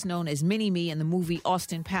 best known as Mini-Me in the movie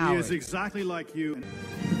Austin Powers. He is exactly like you,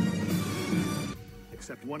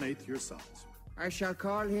 except 1/8 your size. I shall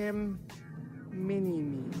call him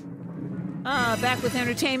Mini-Me. Back with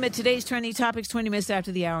entertainment. Today's trending topics 20 minutes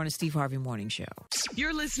after the hour on the Steve Harvey Morning Show.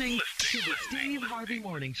 You're listening to the Steve Harvey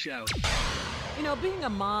Morning Show. Being a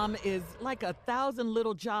mom is like 1,000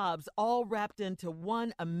 little jobs all wrapped into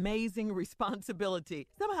one amazing responsibility.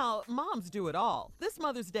 Somehow, moms do it all. This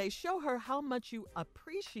Mother's Day, show her how much you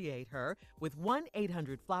appreciate her with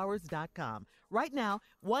 1-800-Flowers.com. Right now,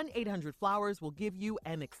 1-800-Flowers will give you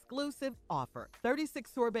an exclusive offer. 36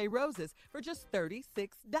 sorbet roses for just $36.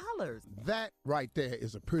 That right there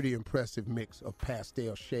is a pretty impressive mix of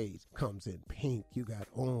pastel shades. Comes in pink, you got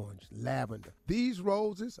orange, lavender. These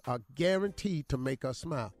roses are guaranteed to make us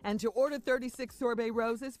smile. And to order 36 sorbet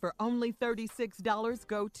roses for only $36,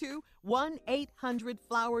 go to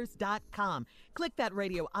 1-800-Flowers.com. Click that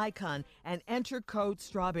radio icon and enter code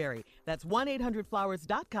STRAWBERRY. That's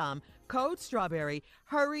 1-800-Flowers.com, code STRAWBERRY.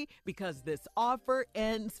 Hurry, because this offer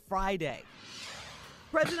ends Friday.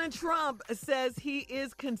 President Trump says he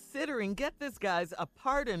is considering, get this guys, a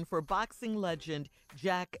pardon for boxing legend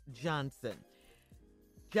Jack Johnson.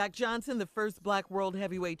 Jack Johnson, the first black world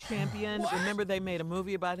heavyweight champion. Remember, they made a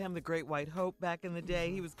movie about him, The Great White Hope, back in the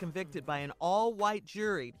day. He was convicted by an all-white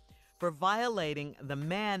jury for violating the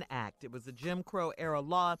Mann Act. It was a Jim Crow era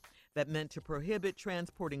law that meant to prohibit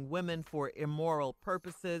transporting women for immoral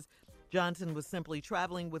purposes. Johnson was simply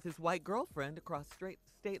traveling with his white girlfriend across state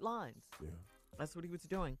lines. Yeah. That's what he was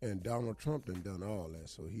doing. And Donald Trump done all that,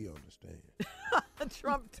 so he understands.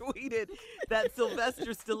 Trump tweeted that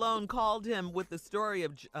Sylvester Stallone called him with the story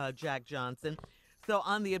of Jack Johnson. So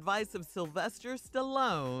on the advice of Sylvester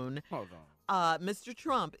Stallone, Mr.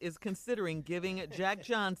 Trump is considering giving Jack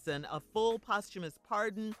Johnson a full posthumous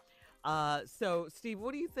pardon. So, Steve,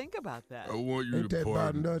 what do you think about that? I want you to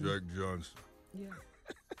pardon Jack Johnson. Yeah.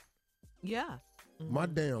 Yeah. Mm-hmm. My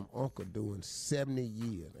damn uncle doing 70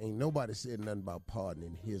 years. Ain't nobody said nothing about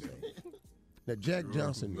pardoning his age. Now, Jack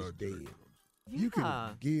Johnson is dead. Yeah. You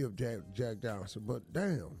can give Jack Johnson, but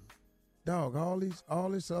damn, dog, all this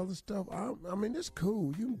other stuff, I mean, it's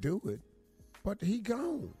cool. You can do it, but he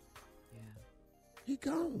gone. Yeah. He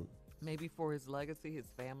gone. Maybe for his legacy, his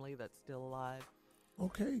family that's still alive.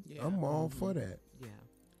 Okay, yeah. I'm all for that. Yeah.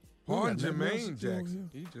 Pardon Jermaine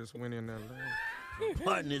Jackson. He just went in there last.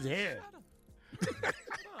 Pardon his hair.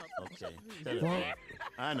 Okay. Shut up.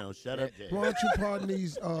 I know. Shut up, Jay. Why don't you pardon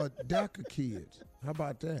these DACA kids? How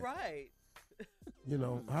about that? Right.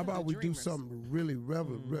 How about we do something really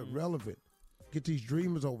relevant? Get these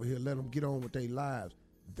dreamers over here. Let them get on with their lives.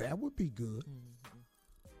 That would be good.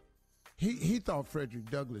 He thought Frederick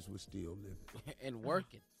Douglass was still living and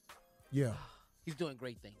working. Yeah. He's doing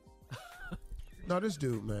great things. No, this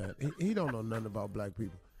dude, man, he don't know nothing about black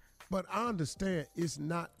people. But I understand it's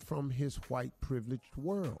not from his white privileged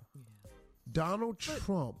world. Yeah. Donald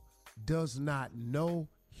Trump does not know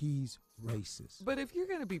he's racist. But if you're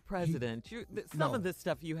going to be president, some of this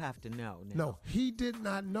stuff you have to know now. No, he did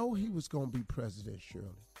not know he was going to be president,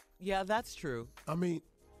 Shirley. Yeah, that's true. I mean,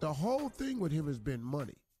 the whole thing with him has been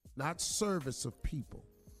money, not service of people.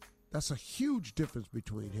 That's a huge difference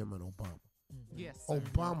between him and Obama. Mm-hmm. Yes.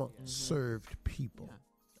 Obama served people.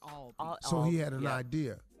 Yeah. So he had an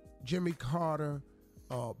idea. Jimmy Carter,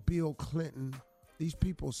 Bill Clinton, these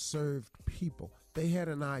people served people. They had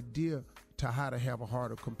an idea to how to have a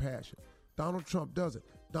heart of compassion. Donald Trump doesn't.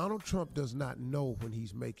 Donald Trump does not know when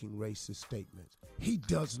he's making racist statements. He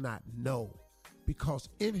does not know, because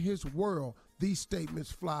in his world, these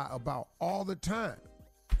statements fly about all the time.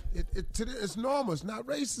 It's normal. It's not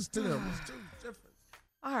racist to them. It's too different.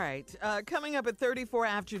 All right. Coming up at 34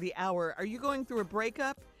 after the hour, are you going through a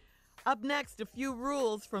breakup? Up next, a few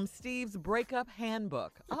rules from Steve's breakup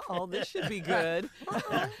handbook. Uh-oh, this should be good.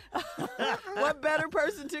 What better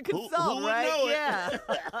person to consult, who right? know it? Yeah.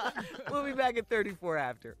 We'll be back at 34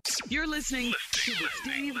 after. You're listening to the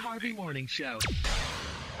Steve Harvey Morning Show.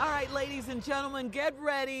 All right, ladies and gentlemen, get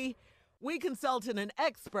ready. We consulted an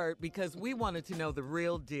expert because we wanted to know the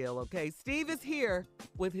real deal, okay? Steve is here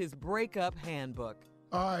with his breakup handbook.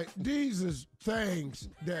 All right, these are things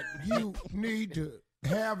that you need to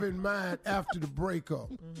have in mind after the breakup.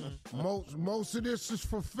 Most of this is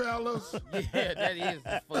for fellas. Yeah, that is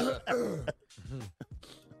for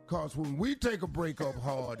Because when we take a breakup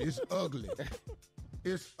hard, it's ugly.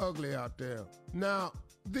 It's ugly out there. Now,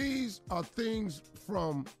 these are things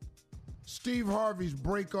from Steve Harvey's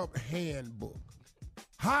breakup handbook.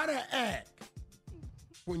 How to act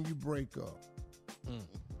when you break up.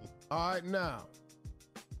 All right, now,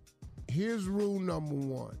 here's rule number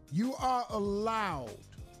 1. You are allowed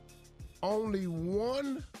only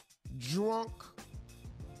one drunk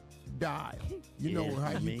dial. You know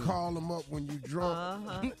how you call them up when you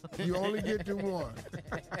drunk? You only get to one.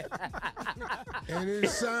 And it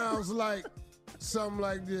sounds like something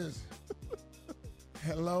like this.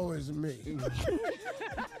 Hello, it's me.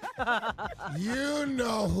 You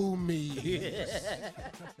know who me is.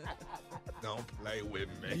 Don't play with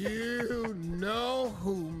me. You know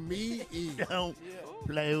who me is. Don't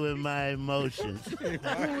play with my emotions.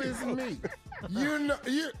 Who is me? You know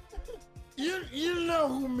you know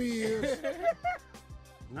who me is.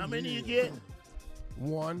 How many you get?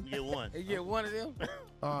 One. You get one. You get one of them?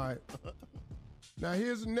 All right. Now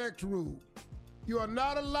here's the next rule. You are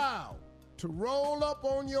not allowed to roll up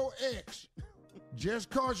on your ex just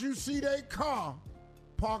because you see their car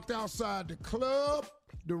parked outside the club,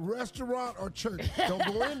 the restaurant, or church. Don't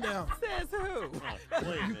go in there. Says who?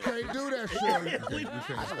 You can't do that, Shirley.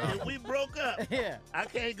 If we broke up, Yeah. I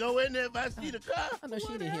can't go in there if I see the car. I know she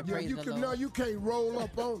didn't hear Yeah, praise you the can, Lord. no, you can't roll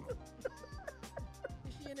up on them.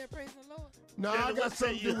 Is she in there praising the Lord? No, Yeah, I got what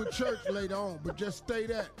something say to do you? with church later on, but just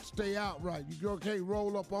stay out right. You can't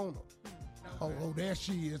roll up on them. Oh, there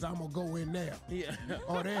she is. I'm going to go in there. Yeah.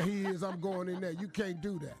 Oh, there he is. I'm going in there. You can't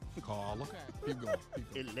do that. Carla. Keep going.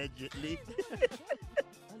 Allegedly.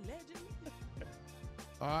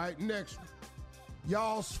 All right, next one.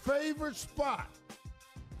 Y'all's favorite spot.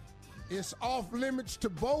 It's off limits to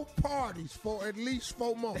both parties for at least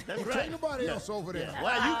 4 months. That's Don't right. take nobody Yeah. else over there. Yeah.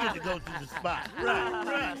 Why you get to go to the spot?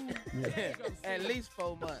 Right. Yeah. At least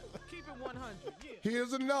 4 months. Keep it 100. Yeah.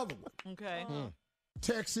 Here's another one. Okay.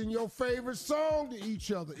 Texting your favorite song to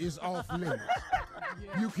each other is off limits.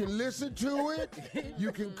 You can listen to it,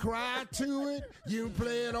 you can cry to it, you can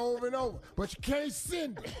play it over and over, but you can't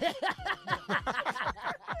send it.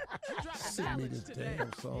 Send me this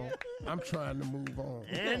damn song. I'm trying to move on.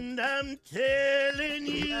 And I'm telling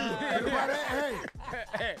you. Everybody,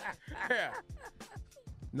 hey.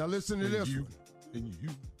 Now listen to this one. And you.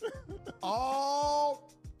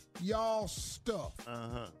 All y'all stuff,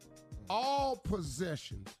 all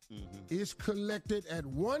possessions is collected at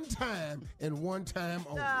one time and one time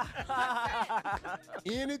only.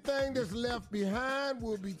 Anything that's left behind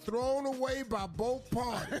will be thrown away by both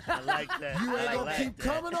parties. I like that. You ain't I gonna like keep that.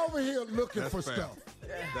 coming over here looking That's for fair. stuff.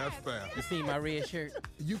 That's fair. You see my red shirt?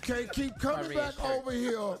 You can't keep coming red back shirt. over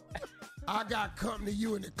here. I got company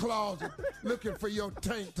you in the closet looking for your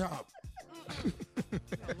tank top.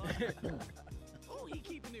 Oh, he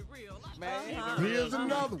keeping it real. Man, Here's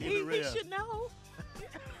another one. He should know.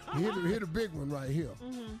 Here the big one right here.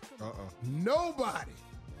 Nobody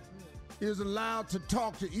is allowed to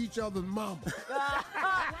talk to each other's mama. There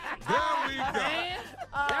we go.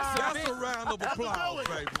 That's a round of applause,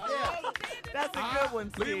 baby. That's a good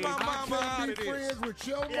one, Leave Steve. my I mama out can't of be this. friends with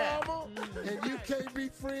your mama, and you can't be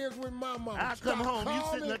friends with my mama. I Stop come home, you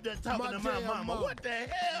calling sitting up there talking to my damn mama. What the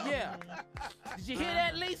hell? yeah. Did you hear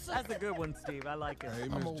that, Lisa? That's a good one, Steve. I like it. Hey,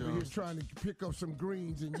 I'm Miss over here Jones. trying to pick up some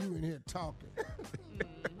greens, and you in here talking.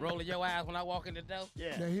 Rolling your eyes when I walk in the door?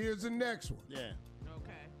 Yeah. Now here's the next one. Yeah.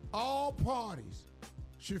 Okay. All parties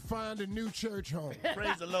should find a new church home.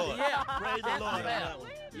 Praise the Lord. Yeah. Praise the That's Lord on fair. that one.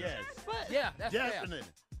 Yes. Yeah, that's fair. Definitely.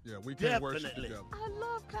 Yeah, we can't worship Definitely. together. I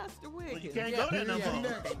love Pastor Well, you Wiggins. can't go there no Here's the more.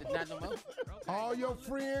 next one. Not no more. All your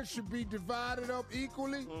friends should be divided up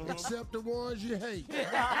equally, except the ones you hate.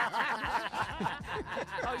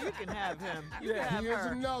 Oh, you can have him. You can have Here's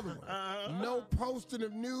her. another one. No posting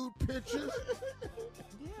of nude pictures.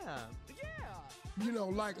 Yeah. You know,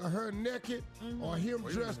 like her naked or him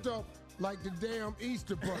Wait a dressed up like the damn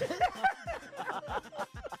Easter bunny.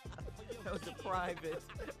 Those are private.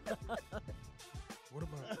 What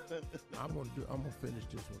about? I'm gonna finish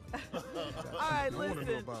this one. All right, I want to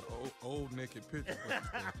know listen. about old naked pictures.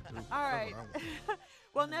 All right.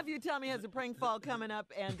 Well, Nephew Tommy has a prank fall coming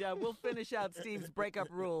up, and we'll finish out Steve's breakup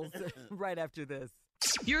rules right after this.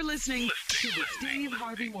 You're listening to the Steve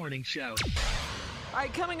Harvey Morning Show. All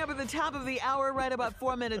right, coming up at the top of the hour, right about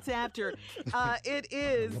 4 minutes after, it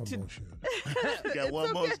is... Got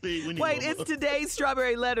one more, Steve. We need Wait, one more. it's today's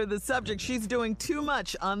Strawberry Letter. The subject, she's doing too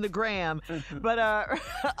much on the gram. But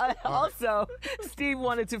also, Steve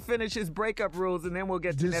wanted to finish his breakup rules, and then we'll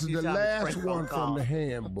get to This is Nephew the Thomas' last prank one phone call. from the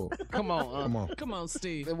handbook. Come on. Come on,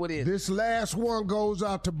 Steve. What is This last one goes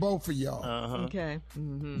out to both of y'all. Okay.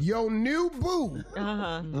 Your new boo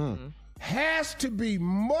has to be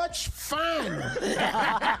much finer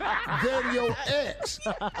than your ex.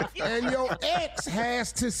 And your ex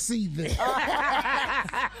has to see them.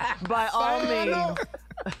 By all means.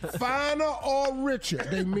 Finer or richer.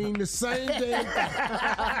 They mean the same damn thing.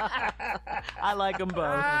 I like them both.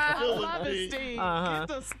 I love it, Steve. Get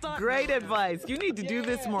the stunt. Great advice. You need to do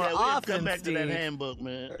this more Yeah, we often, come back Steve. to that handbook,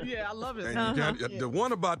 man. Yeah, I love it. And you got, the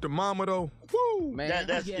one about the mama, though, woo! Man.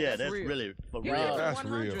 That's Yeah, that's real. really for Yeah, real. That's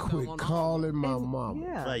 100 real. though Quit on calling my mama.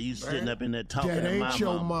 Yeah. Like you sitting up in there talking That to my ain't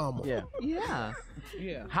your mama. mama. Yeah. Yeah.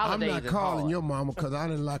 Yeah. I'm Holidays not is calling hard. your mama because I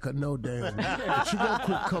didn't like her no damn. But you gonna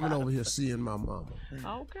quit coming over here seeing my mama.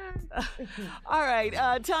 Okay. All right.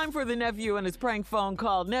 Time for the nephew and his prank phone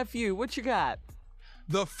call. Nephew, what you got?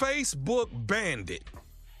 The Facebook bandit.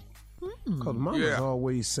 Cause mamas Yeah.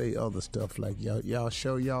 always say other stuff like y'all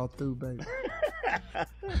show y'all through, baby.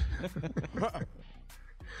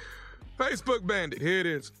 Facebook bandit. Here it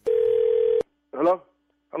is. Hello?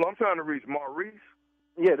 Hello, I'm trying to reach Maurice.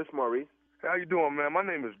 Yeah, this is Maurice. How you doing, man? My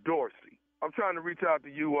name is Dorsey. I'm trying to reach out to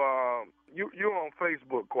you. You're on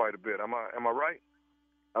Facebook quite a bit. Am I right?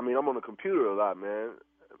 I mean, I'm on the computer a lot, man.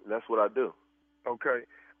 That's what I do. Okay.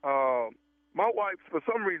 My wife, for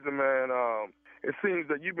some reason, man, it seems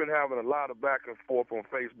that you've been having a lot of back and forth on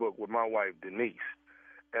Facebook with my wife, Denise.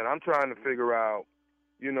 And I'm trying to figure out,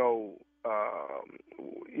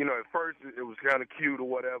 at first it was kind of cute or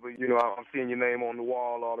whatever. I'm seeing your name on the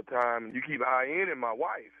wall all the time, and you keep INing my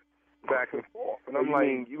wife back and forth. And I'm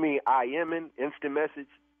you mean IMing, instant message?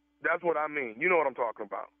 That's what I mean. You know what I'm talking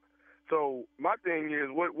about. So my thing is,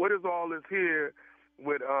 what is all this here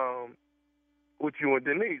with you and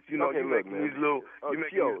Denise? You Okay, you look, making man. these little, you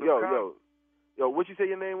making these little comments. Yo, what you say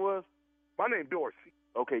your name was? My name Dorsey.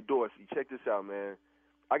 Okay, Dorsey. Check this out, man.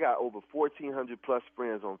 I got over 1,400 plus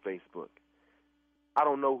friends on Facebook. I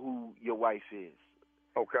don't know who your wife is.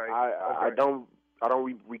 Okay. I don't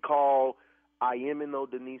recall IMing no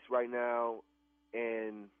Denise right now,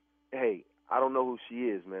 and hey, I don't know who she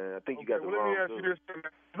is, man. I think you got the wrong. Let me ask you this.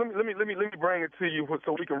 Let me bring it to you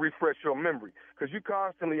so we can refresh your memory, because you're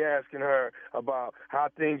constantly asking her about how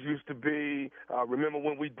things used to be. Remember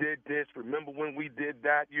when we did this? Remember when we did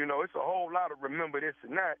that? It's a whole lot of remember this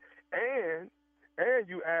and that, and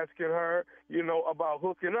you asking her, about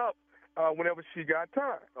hooking up whenever she got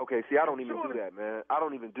time. Okay, see, I don't even do that, man. I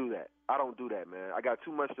don't even do that. I don't do that, man. I got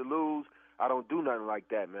too much to lose. I don't do nothing like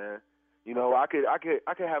that, man. I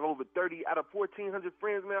could have over 30 out of 1,400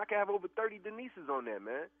 friends, man. I could have over 30 Denises on there,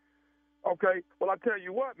 man. Okay, well, I tell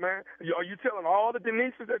you what, man. Are you telling all the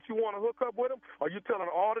Denises that you want to hook up with them? Are you telling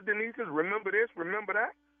all the Denises, remember this, remember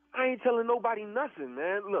that? I ain't telling nobody nothing,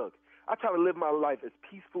 man. Look, I try to live my life as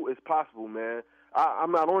peaceful as possible, man.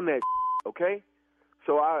 I'm not on that, okay?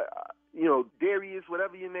 So Darius,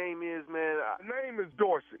 whatever your name is, man. The name is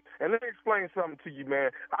Dorsey. And let me explain something to you,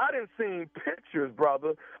 man. I done seen pictures,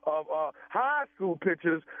 brother, of high school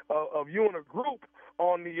pictures of you in a group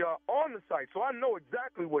on the site. So I know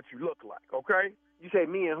exactly what you look like, okay? You say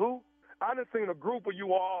me and who? I done seen a group of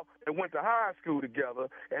you all that went to high school together,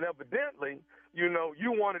 and evidently, you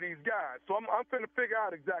one of these guys. So I'm finna figure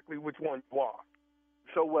out exactly which one you are.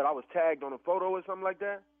 So what, I was tagged on a photo or something like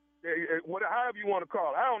that? However you want to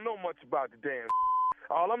call it. I don't know much about the damn.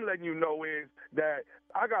 All I'm letting you know is that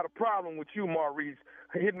I got a problem with you, Maurice,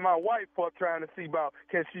 hitting my wife up trying to see about,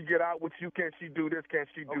 can she get out with you? Can she do this? Can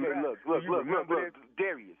she do that? Look,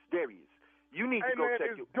 Darius. You need to go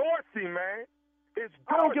check it's Dorsey, man. It's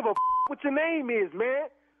Dorsey. I don't give a what your name is, man.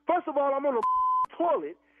 First of all, I'm on the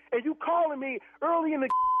toilet, and you calling me early in the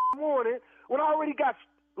morning when I already got...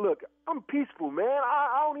 Look, I'm peaceful, man.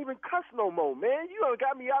 I don't even cuss no more, man. You done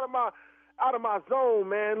got me out of my zone,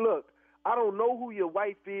 man. Look, I don't know who your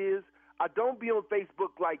wife is. I don't be on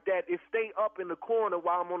Facebook like that. It stay up in the corner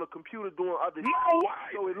while I'm on the computer doing other shit.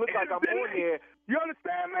 So it looks like I'm on there. You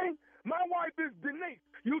understand me? My wife is Denise.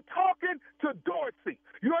 You talking to Dorsey.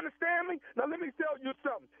 You understand me? Now let me tell you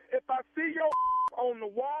something. If I see your on the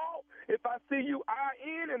wall, if I see you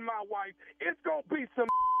in my wife, it's gonna be some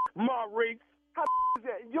Maurice. How is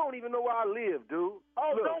that? You don't even know where I live, dude.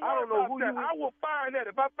 Oh, look, don't I don't know who that. I will find that.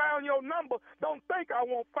 If I found your number, don't think I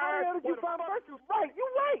won't find. How the hell did you find my number? Right, you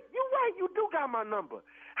right. You do got my number.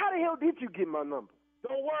 How the hell did you get my number?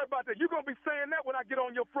 Don't worry about that. You're going to be saying that when I get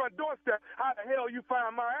on your front doorstep. How the hell you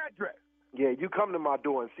find my address? Yeah, you come to my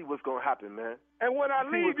door and see what's going to happen, man. And when I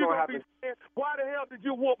leave, you're going to happen. be saying, why the hell did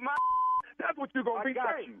you whoop my That's what you're going to be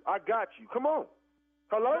saying. I got you. Come on.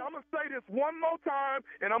 Hello? Now, I'm going to say this one more time,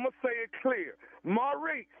 and I'm going to say it clear.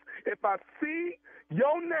 Maurice, if I see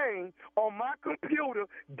your name on my computer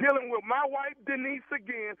dealing with my wife, Denise,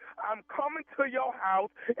 again, I'm coming to your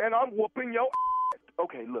house, and I'm whooping your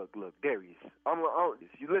Okay, look, Darius.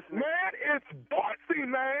 You listening? Man, it's Dorsey,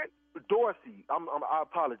 man. Dorsey, I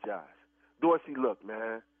apologize. Dorsey, look,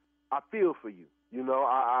 man, I feel for you. You know,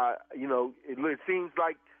 it seems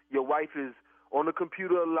like your wife is on the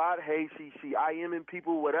computer a lot. Hey, she IMing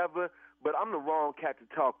people, whatever. But I'm the wrong cat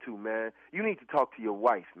to talk to, man. You need to talk to your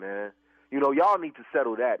wife, man. You know, y'all need to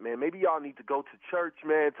settle that, man. Maybe y'all need to go to church,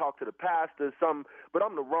 man, talk to the pastor or something. But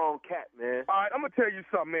I'm the wrong cat, man. All right, I'm going to tell you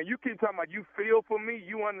something, man. You keep talking about you feel for me,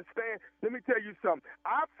 you understand. Let me tell you something.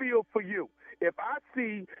 I feel for you. If I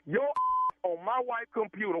see your on my wife's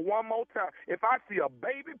computer one more time, if I see a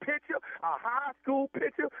baby picture, a high school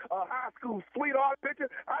picture, a high school sweetheart picture,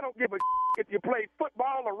 I don't give a if you played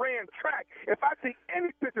football or ran track. If I see any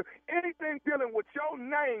picture, anything dealing with your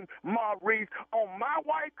name, Maurice, on my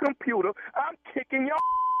wife's computer, I'm kicking your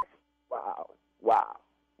Wow.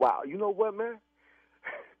 You know what, man?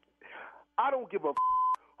 I don't give a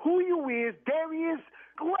who you is, Darius,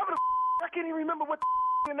 whoever the I can't even remember what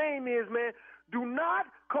your name is, man. Do not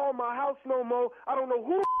call my house no more. I don't know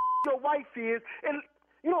who your wife is. And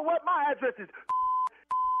you know what? My address is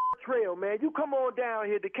Trail, man. You come on down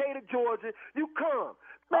here, Decatur, Georgia. You come.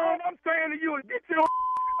 Man, all I'm saying to you is get your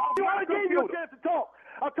I gave you a chance to talk.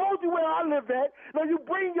 I told you where I live at. Now you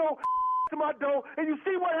bring your to my door and you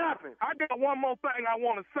see what happens. I got one more thing I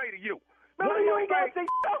want to say to you. Man, you ain't got to say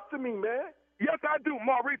stuff to me, man. Yes, I do,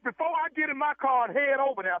 Maurice. Before I get in my car and head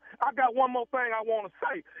over there, I got one more thing I want to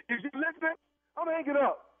say. Is you listening? I'm hanging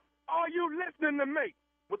up. Are you listening to me?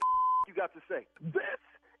 What the you got to say? This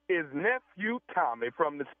is Nephew Tommy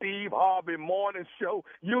from the Steve Harvey Morning Show.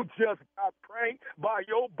 You just got pranked by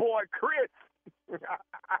your boy Chris.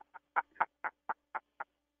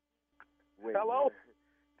 Hello?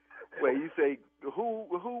 Wait, you say who?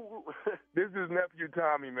 This is Nephew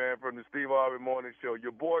Tommy, man, from the Steve Harvey Morning Show.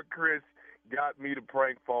 Your boy Chris got me to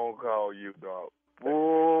prank phone call you, dog.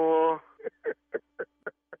 Boy.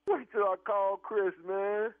 Wait till I call Chris,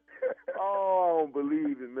 man. Oh, I don't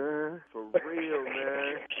believe it, man. For real,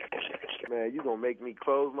 man. Man, you gonna make me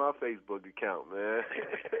close my Facebook account, man.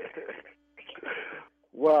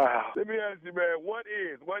 Wow. Let me ask you, man, what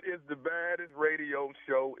is the baddest radio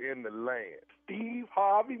show in the land? Steve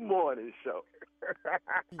Harvey Morning Show.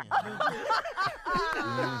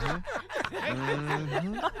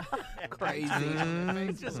 Crazy.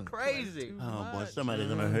 It's just crazy. Oh, boy, somebody's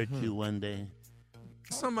going to hurt you one day.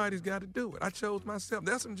 Somebody's got to do it. I chose myself.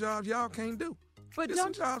 There's some jobs y'all can't do. But There's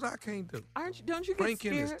some jobs I can't do. Don't you get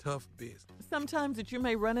Pranking scared is tough business. sometimes that you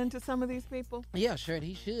may run into some of these people? Yeah, sure,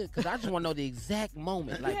 he should. Because I just want to know the exact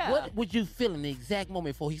moment. Like, Yeah. what would you feel in the exact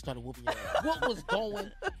moment before he started whooping your ass? What was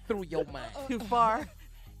going through your mind? Too far?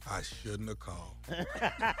 I shouldn't have called.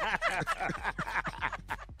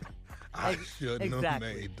 I shouldn't have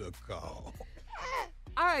made the call.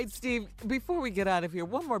 All right, Steve, before we get out of here,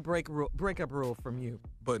 one more breakup rule from you.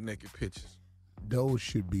 Butt naked pictures. Those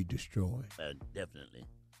should be destroyed. Definitely.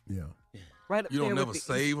 Yeah. Right up You there don't with never the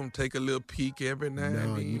save them, take a little peek every now and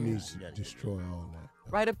No, then. you need to destroy all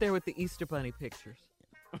that. Right up there with the Easter Bunny pictures.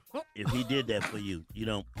 If he did that for you, you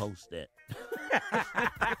don't post that.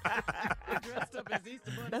 Dressed up as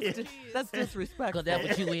Easter Bunny. That's disrespectful. Because that's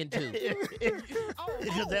what you into.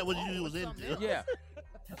 Because that what you was into. Yeah.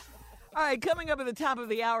 All right, coming up at the top of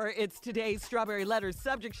the hour, it's today's Strawberry Letters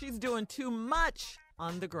subject. She's doing too much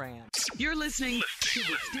on the gram. You're listening to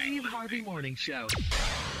the Steve Harvey Morning Show.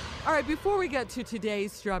 All right, before we get to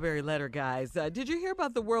today's Strawberry Letter, guys, did you hear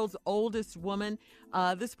about the world's oldest woman?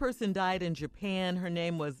 This person died in Japan. Her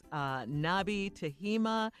name was Nabi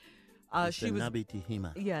Tahima. She was Nabi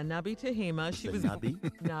Tahima. Yeah, Nabi Tahima. She was Nabi.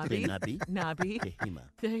 Nabi. Nabi. Nabi. Tahima.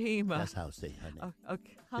 Tahima. That's how I say her name.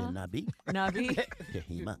 Okay. Say Nabi. Nabi.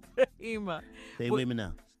 Tahima. Tahima. Say women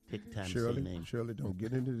now. Take the time to say Shirley, names. Shirley, don't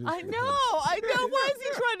get into this. I know. Why is he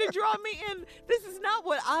trying to draw me in? This is not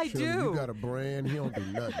what I Shirley, do. You got a brand. He don't do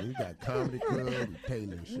nothing. He got comedy club and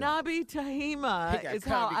Taylor show. Nabi Tahima is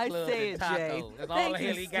how I say it, Jay. That's all Thank the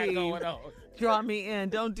hell you, he got Steve. going on. Draw me in.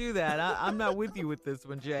 Don't do that. I'm not with you with this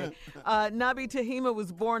one, Jay. Nabi Tahima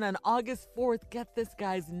was born on August 4th. Get this,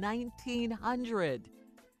 guys, 1900.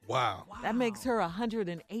 Wow. That makes her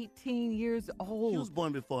 118 years old. She was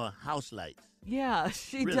born before house lights. Yeah,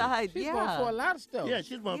 she Really? died. She's yeah. born for a lot of stuff. Yeah,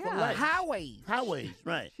 she's born for Yeah. lights. Highways,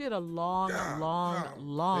 right. She had a long They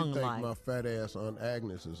think life. my fat ass Aunt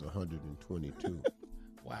Agnes is 122.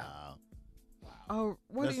 Wow. Oh,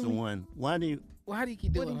 what That's do you the mean? one. Why do you? Well, how do you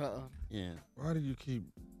keep doing her? Yeah. Why do you keep?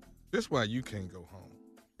 That's why you can't go home.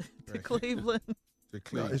 To Cleveland. To No,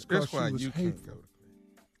 Cleveland. it's 'cause That's why she was you can't hateful. go.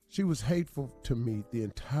 She was hateful to me the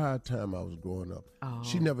entire time I was growing up. Oh.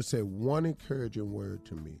 She never said one encouraging word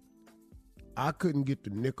to me. I couldn't get the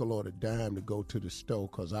nickel or the dime to go to the store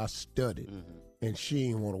because I studied. And she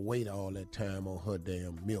didn't want to wait all that time on her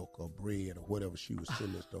damn milk or bread or whatever she was sitting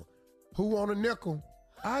in the store. Who want a nickel?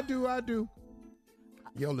 I do.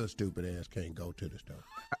 Your little stupid ass can't go to the store.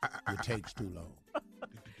 It takes too long.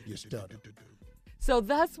 You stutter. So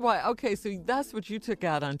that's why. Okay, so that's what you took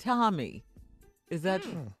out on Tommy. Is that?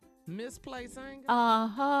 Misplaced anger?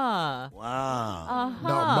 Uh-huh. Wow. No,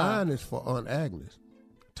 mine is for Aunt Agnes.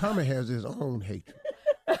 Tommy has his own hatred.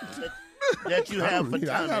 That you have for I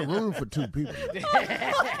got Tommy. room for two people.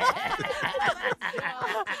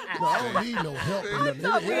 No, I don't need no help. It ain't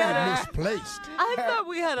misplaced. I thought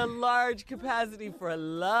we had a large capacity for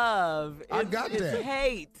love. I got it's that.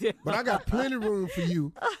 hate. But I got plenty room for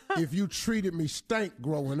you if you treated me stank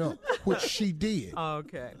growing up, which she did.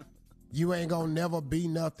 Okay. You ain't gonna never be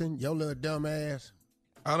nothing, your little dumb ass.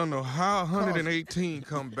 I don't know how 118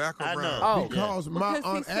 come back I around. know. Oh, because my Because he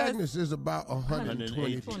Aunt says- Agnes is about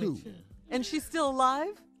 122. And she's still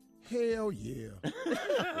alive? Hell yeah.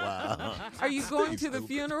 Wow. Are you going to the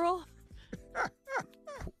funeral?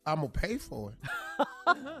 I'm gonna pay for it.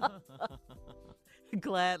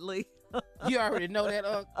 Gladly. You already know that,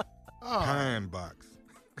 Pine box.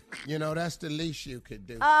 You know, that's the least you could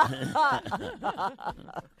do. I'm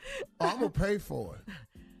gonna pay for it.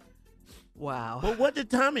 Wow. Well, what did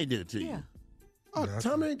Tommy do to you? Oh,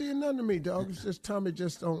 Tommy ain't did nothing to me, dog. It's just Tommy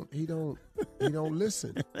just don't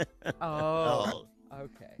listen. Oh.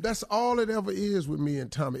 Okay. That's all it ever is with me and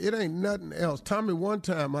Tommy. It ain't nothing else. Tommy, one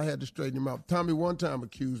time I had to straighten him out. Tommy one time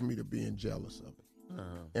accused me of being jealous of it.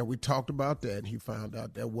 And we talked about that, and he found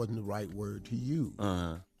out that wasn't the right word to use.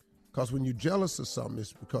 Because when you're jealous of something,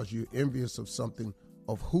 it's because you're envious of something,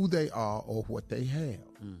 of who they are or what they have.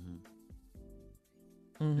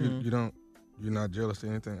 You're not jealous of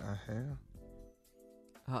anything I have?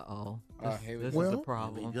 Uh-oh. This is a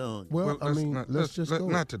problem. Well, I mean, let's just go.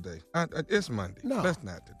 Not today. It's Monday. No. Let's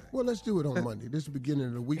not today. Well, let's do it on Monday. This is the beginning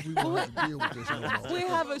of the week. We won't have to deal with this no more. We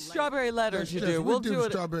have a strawberry letter Let's to just- do. We'll do the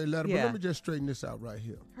it. strawberry letter, but Yeah. let me just straighten this out right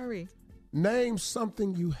here. Hurry. Name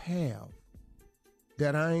something you have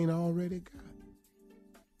that I ain't already got.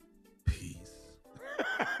 Peace.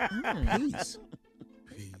 Peace.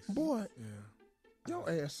 Boy, your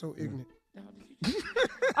ass so ignorant.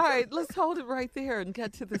 All right, let's hold it right there and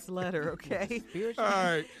get to this letter, okay? All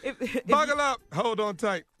right. Buckle up. Hold on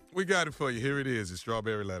tight. We got it for you. Here it is, the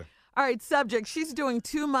strawberry letter. All right, subject, she's doing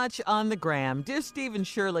too much on the gram. Dear Steve and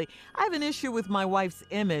Shirley, I have an issue with my wife's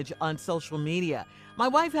image on social media. My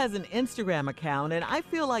wife has an Instagram account, and I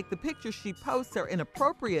feel like the pictures she posts are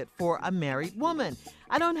inappropriate for a married woman.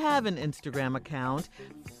 I don't have an Instagram account,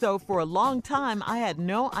 so for a long time, I had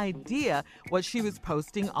no idea what she was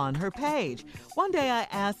posting on her page. One day, I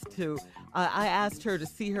asked her to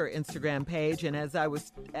see her Instagram page, and as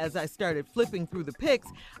I started flipping through the pics,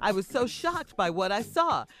 I was so shocked by what I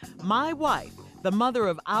saw. My wife, the mother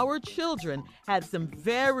of our children, had some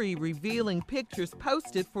very revealing pictures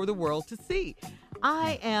posted for the world to see.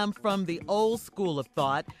 I am from the old school of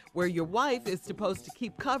thought where your wife is supposed to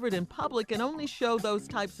keep covered in public and only show those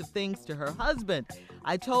types of things to her husband.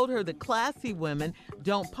 I told her that classy women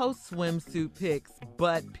don't post swimsuit pics,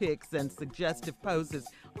 butt pics, and suggestive poses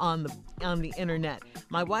on the internet.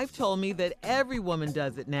 My wife told me that every woman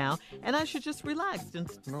does it now, and I should just relax and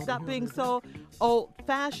stop being so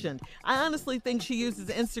old-fashioned. I honestly think she uses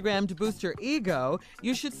Instagram to boost her ego.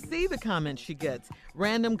 You should see the comments she gets.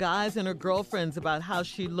 Random guys and her girlfriends about how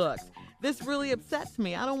she looks. This really upsets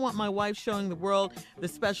me. I don't want my wife showing the world the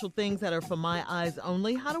special things that are for my eyes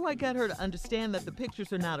only. How do I get her to understand that the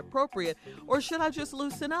pictures are not appropriate, or should I just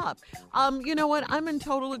loosen up? You know what? I'm in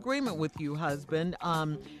total agreement with you, husband.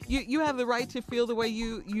 You have the right to feel the way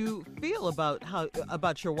you feel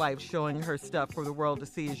about your wife showing her stuff for the world to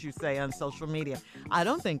see, as you say, on social media. I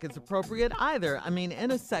don't think it's appropriate either. I mean,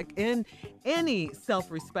 in any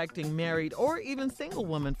self-respecting married or even single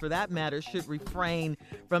woman, for that matter, should refrain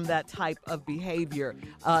from that type type of behavior.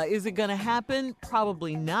 Is it going to happen?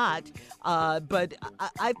 Probably not. But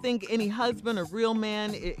I think any husband or real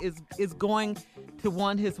man is going to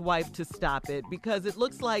want his wife to stop it, because it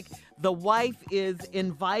looks like the wife is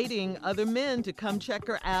inviting other men to come check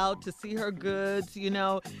her out, to see her goods,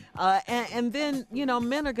 and then,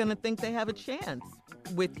 men are going to think they have a chance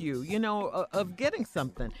with you, of getting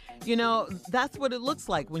something. That's what it looks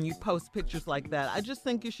like when you post pictures like that. I just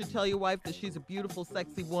think you should tell your wife that she's a beautiful,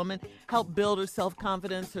 sexy woman, help build her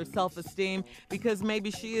self-confidence, her self-esteem, because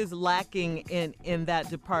maybe she is lacking in that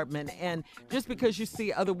department. And just because you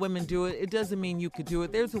see other women do it, it doesn't mean you could do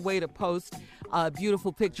it. There's a way to post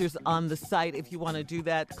beautiful pictures on the site if you want to do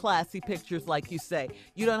that. Classy pictures, like you say.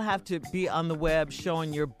 You don't have to be on the web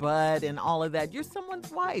showing your butt and all of that. You're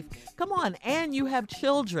someone's wife. Come on. And you have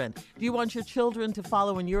children. Do you want your children to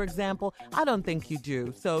follow in your example? I don't think you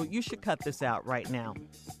do. So you should cut this out right now.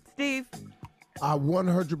 Steve? I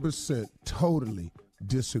 100% totally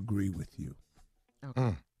disagree with you.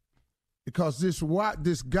 Okay. Because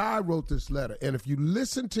this guy wrote this letter, and if you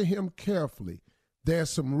listen to him carefully, there's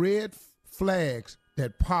some red flags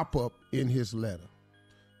that pop up in his letter.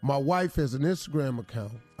 My wife has an Instagram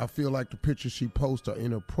account. I feel like the pictures she posts are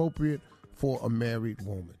inappropriate for a married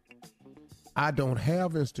woman. I don't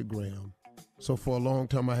have Instagram, so for a long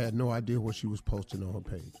time I had no idea what she was posting on her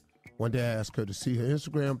page. One day I asked her to see her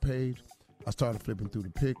Instagram page. I started flipping through the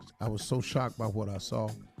pics. I was so shocked by what I saw.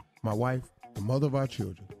 My wife, the mother of our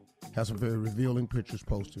children, has some very revealing pictures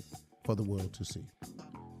posted for the world to see.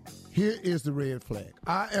 Here is the red flag.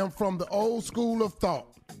 I am from the old school of thought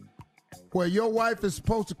where your wife is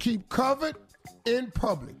supposed to keep covered in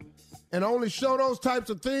public and only show those types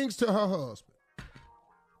of things to her husband.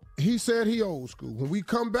 He said he old school. When we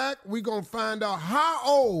come back, we're going to find out how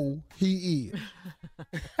old he is.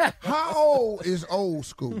 How old is old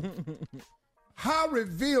school? How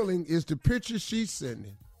revealing is the picture she's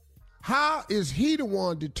sending? How is he the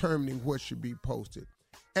one determining what should be posted?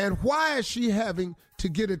 And why is she having to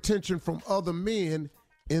get attention from other men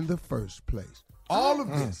in the first place? All of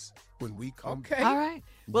this when we come back. All right.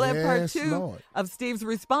 We'll have part Yes, 2 Lord. of Steve's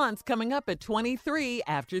response coming up at 23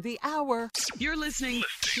 after the hour. You're listening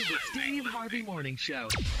to the Steve Harvey Morning Show.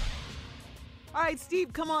 All right,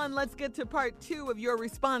 Steve, come on. Let's get to part 2 of your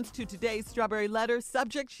response to today's Strawberry Letter.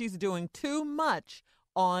 Subject, she's doing too much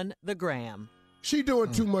on the gram. She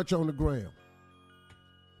doing too much on the gram.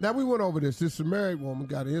 Now, we went over this. This married woman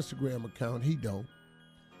got an Instagram account. He don't.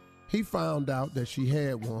 He found out that she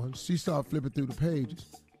had one. She started flipping through the pages.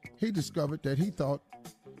 He discovered that he thought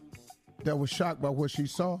that was shocked by what she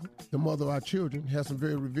saw. The mother of our children has some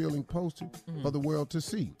very revealing posted for the world to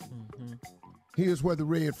see. Here's where the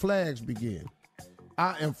red flags begin.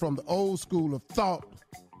 I am from the old school of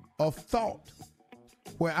thought,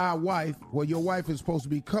 where your wife is supposed to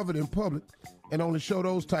be covered in public and only show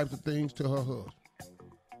those types of things to her husband.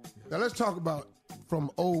 Now let's talk about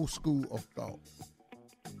from old school of thought.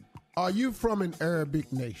 Are you from an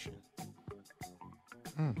Arabic nation?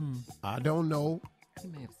 I don't know. He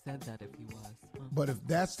may have said that if he was. But if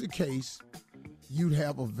that's the case, you'd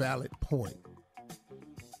have a valid point.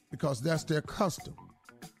 Because that's their custom.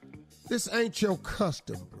 This ain't your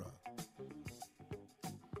custom, bro.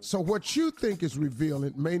 So what you think is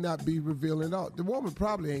revealing may not be revealing at all. The woman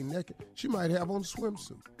probably ain't naked. She might have on a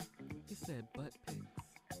swimsuit. He said butt pics.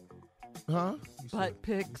 Huh? Butt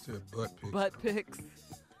pics. He said butt pics. Butt pics.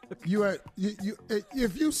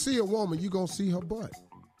 If you see a woman, you gonna see her butt.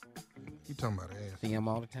 You talking about ass? See him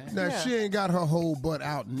all the time. Now she ain't got her whole butt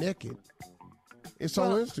out naked. It's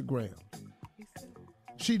on Instagram.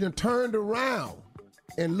 She done turned around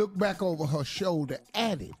and looked back over her shoulder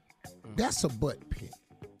at it. That's a butt pic.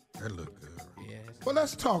 That look good. Yes. Well,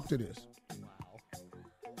 let's talk to this.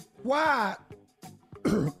 Why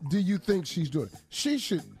do you think she's doing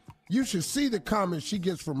it? You should see the comments she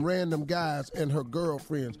gets from random guys and her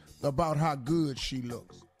girlfriends about how good she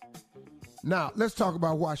looks. Now, let's talk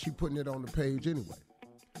about why she putting it on the page anyway.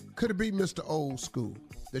 Could it be Mr. Old School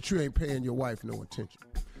that you ain't paying your wife no attention?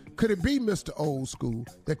 Could it be Mr. Old School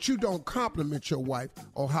that you don't compliment your wife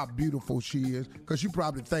on how beautiful she is because you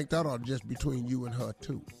probably think that ought just between you and her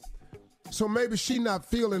too? So maybe she not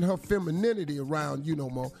feeling her femininity around you no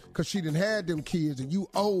more because she done had them kids and you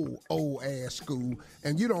old ass school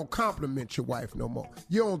and you don't compliment your wife no more.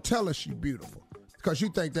 You don't tell her she beautiful because you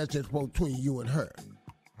think that's just between you and her.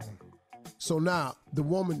 So now the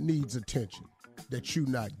woman needs attention that you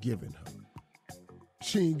not giving her.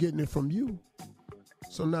 She ain't getting it from you.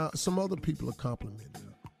 So now some other people are complimenting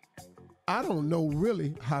her. I don't know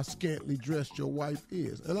really how scantily dressed your wife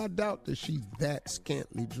is, and I doubt that she's that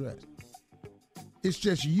scantily dressed. It's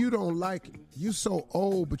just you don't like it. You so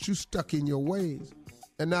old, but you stuck in your ways.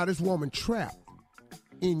 And now this woman trapped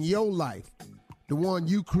in your life, the one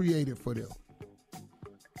you created for them.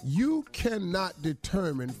 You cannot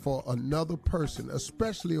determine for another person,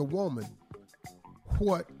 especially a woman,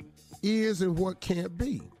 what is and what can't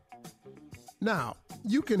be. Now,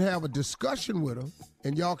 you can have a discussion with her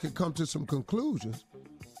and y'all can come to some conclusions,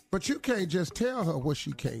 but you can't just tell her what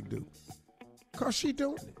she can't do, because she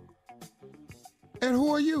doing it. And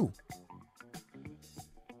who are you?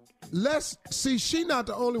 She not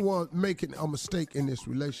the only one making a mistake in this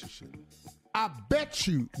relationship. I bet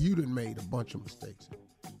you done made a bunch of mistakes.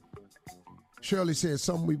 Shirley said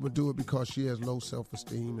some people do it because she has low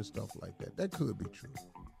self-esteem and stuff like that. That could be true.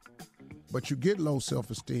 But you get low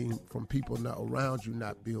self-esteem from people not around you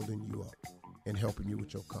not building you up and helping you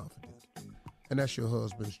with your confidence. And that's your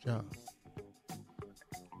husband's job.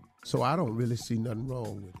 So I don't really see nothing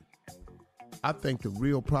wrong with it. I think the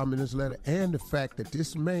real problem in this letter and the fact that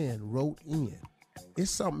this man wrote in,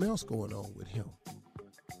 it's something else going on with him.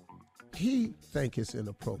 He think it's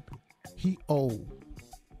inappropriate. He old.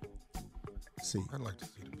 See. I'd like to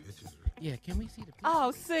see the pictures. Yeah, can we see the pictures?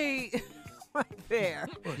 Oh, see, right there.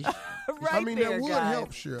 Right I mean, there, that would guys.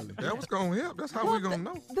 help, Shirley. That was going to help. That's how we're going to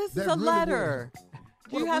know. This That is a really letter.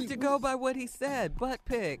 would. You have to go by what he said. Butt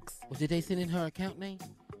pics. Well, did they send in her account name?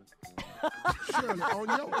 Shirley, on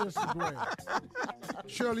your Instagram.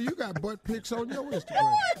 Shirley, you got butt pics on your Instagram. No,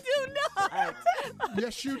 I do not.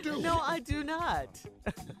 Yes, you do. No, I do not.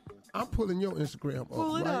 I'm pulling your Instagram up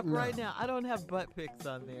Pull it right up now. right now. I don't have butt pics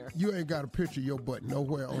on there. You ain't got a picture of your butt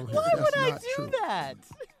nowhere on here. Why That's would I not do true. that?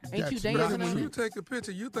 Ain't you That's dancing not on When true. you take a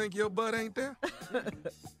picture, you think your butt ain't there?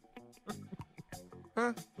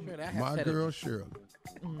 Huh? Sure, I have My set girl Shirley.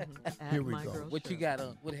 Here we go. What you got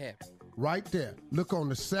on? What happened? Right there. Look on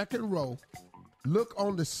the second row. Look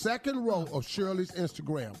on the second row of Shirley's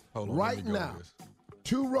Instagram. Hold on, right let me go now. to this.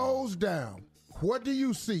 2 rows down. What do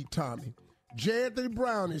you see, Tommy? J. Anthony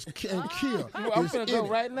Brown is and Kia I'm is gonna in go it.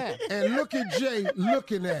 right now. And look at Jay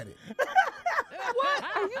looking at it. What?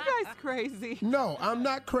 Are you guys crazy? No, I'm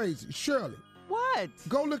not crazy. Shirley, What?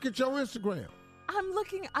 go look at your Instagram. I'm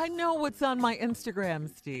looking. I know what's on my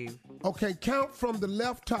Instagram, Steve. Okay, count from the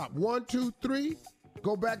left top. 1, 2, 3.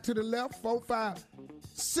 Go back to the left. 4, 5,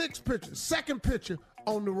 6 pictures. Second picture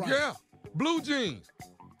on the right. Yeah. Blue jeans.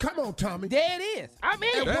 Come on, Tommy. There it is. I'm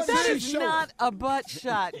in. That's That it. is Show not a butt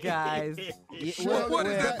shot, guys. What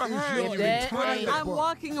is that behind your you? entire I'm butt.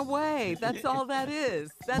 walking away. That's all that is.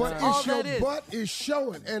 That's But all it's your that is. butt is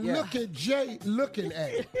showing. And Yeah. look at Jay looking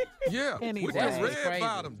at it. Yeah. Anyway. With this red Crazy.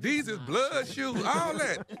 bottom. These is blood shoes. All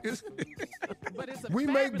that. But it's a We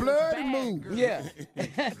make fabulous blood bag, move. girl. Yeah.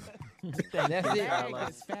 That's The it. bag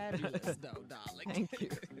is fabulous, though, darling. Thank you.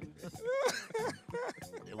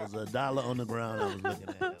 It was $1 on the ground I was looking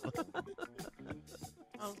at.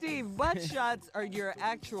 Steve, butt shots are your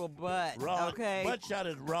actual butt. Raw, Okay. butt shot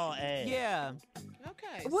is raw ass. Yeah.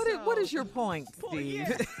 Okay. What is your point, Steve?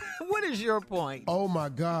 What is your point? Oh my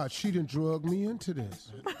God, she done drug me into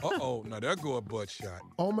this. Uh-oh. Now there go a butt shot.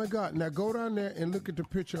 Oh my God. Now go down there and look at the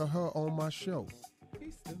picture of her on my show.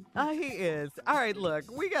 He is. All right, look,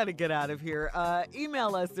 we got to get out of here.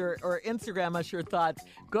 Email us or Instagram us your thoughts.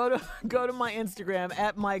 Go to my Instagram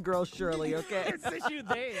at mygirlshirley, okay? Since you're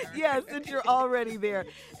there. Yeah, since you're already there.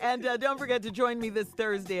 And don't forget to join me this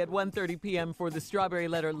Thursday at 1:30 p.m. for the Strawberry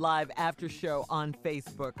Letter Live After Show on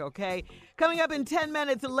Facebook, okay? Coming up in 10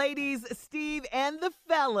 minutes, ladies, Steve and the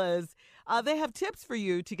fellas, they have tips for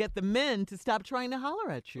you to get the men to stop trying to holler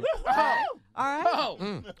at you. All right? Oh.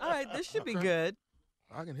 All right, this should be good.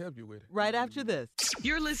 I can help you with it. Right after this.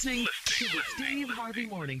 You're listening to the Steve Harvey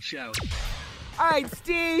Morning Show. All right,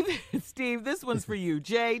 Steve. Steve, this one's for you.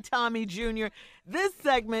 Jay, Tommy Jr. This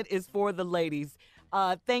segment is for the ladies.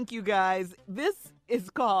 Thank you, guys. This is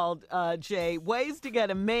called, Jay, Ways to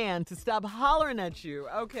Get a Man to Stop Hollering at You.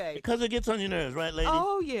 Okay. Because it gets on your nerves, right, lady?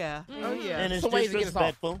 Oh, yeah. Oh, yeah. And it's Some ways to get us off.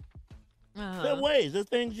 disrespectful. Uh-huh. There are ways. There's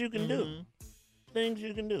things you can do. Things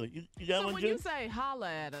you can do. You got So one, when Ju? you say holler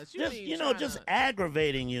at us, you Just, mean you know, tryna- just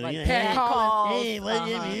aggravating you. Like you know, catcalling. Hey, what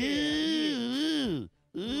you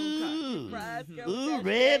ooh,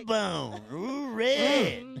 red bone. Ooh,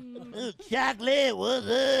 red. Ooh, chocolate, what's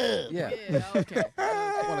up? Yeah. Yeah, okay.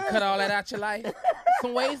 Want to cut all that out your life?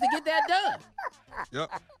 Some ways to get that done.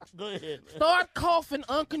 Yep. Go ahead. Start coughing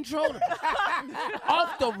uncontrollably.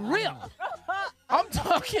 Off the rip. I'm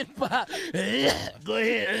talking about. Go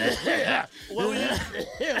ahead. What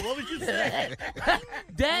would you say?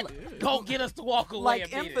 That go get us to walk away.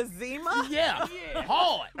 Like immediately. emphysema? Yeah.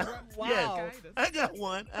 Hard. Wow. Yes. I got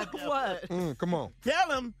one. What? Come on.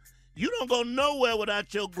 Tell him You don't go nowhere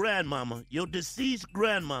without your grandmama, your deceased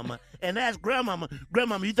grandmama, and ask grandmama,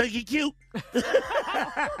 you think he cute? You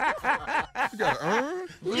got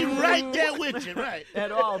She right there with you, right?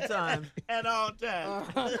 At all times. At all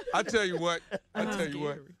times. I tell you what.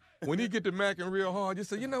 When he get to macking real hard, you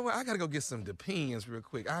say, you know what? I gotta go get some Depends real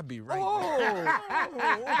quick. I'll be right back.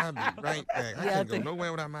 I'll be right back. I can't go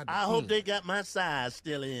nowhere without my Depends. I hope they got my size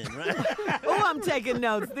still in, right? Oh, I'm taking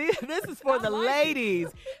notes. This is for the ladies.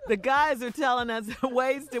 The guys are telling us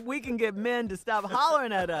ways that we can get men to stop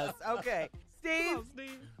hollering at us. Okay. Steve?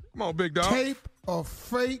 Come on, big dog. Tape a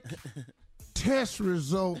fake test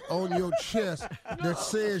result on your chest that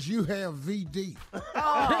says you have VD.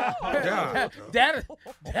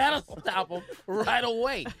 That'll stop them right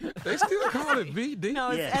away. They still call it VD?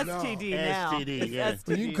 No, it's STD now. STD, yeah.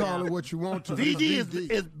 STD You can call it what you want to.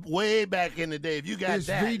 VD is way back in the day. If you got it's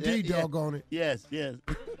that. VD, doggone it. Yes. Yeah.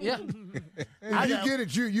 If you get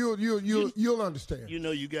it, you'll understand. You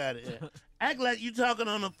know you got it. Yeah. Act like you talking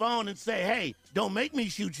on the phone and say, hey, don't make me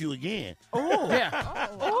shoot you again. Oh. Yeah.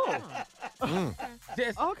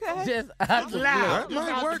 Just out the loud. blue.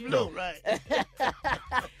 That might work, though. Right.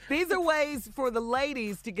 These are ways for the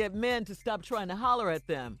ladies to get men to stop trying to holler at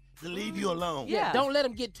them. To leave you alone. Yeah. Don't let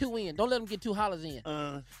them get too in. Don't let them get too hollers in.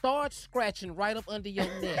 Start scratching right up under your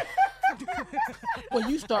neck. When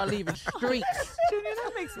you start leaving streaks. Junior,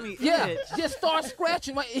 that makes me itch. Just start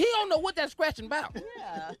scratching. He don't know what that scratching about.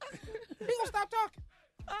 Yeah. He gonna stop talking.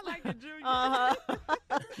 I like it, Junior.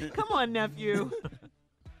 Come on, nephew.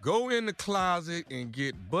 Go in the closet and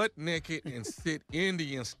get butt naked and sit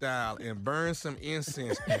Indian style and burn some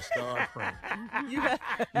incense and start praying.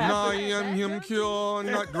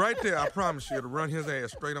 Right there, I promise you, to run his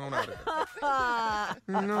ass straight on out of there.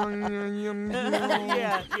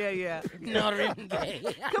 Yeah. Not even gay.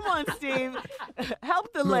 Come on, Steve.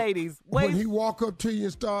 Help the ladies. When he walk up to you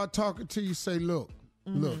and start talking to you, say, look,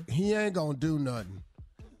 he ain't gonna do nothing.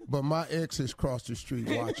 But my ex is across the street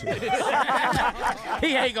watching.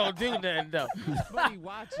 He ain't gonna do nothing though. But he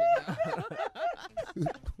watching.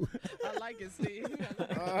 I like it, Steve.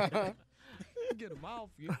 Get him off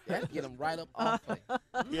you. Get him right up off it.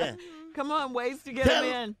 Yeah. Come on, ways to get him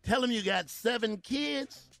in. Tell him you got 7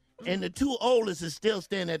 kids. And the 2 oldest is still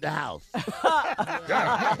staying at the house.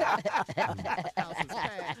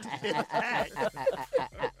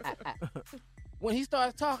 When he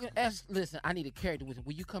starts talking, listen, I need a character with him.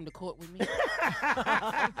 Will you come to court with me?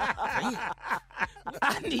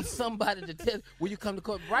 I need somebody to tell, will you come to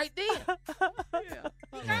court right then?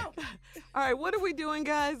 All right, what are we doing,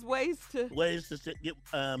 guys? Ways to get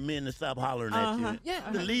men to stop hollering at you. Yeah.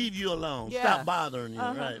 To leave you alone. Yeah. Stop bothering you.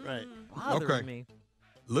 Right. Bothering me.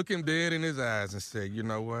 Look him dead in his eyes and say, you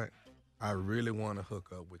know what? I really want to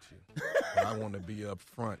hook up with you. But I want to be up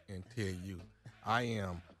front and tell you, I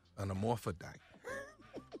am an hermaphrodite.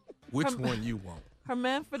 Which one you want?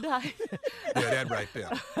 Hermaphrodite. Yeah, that right there.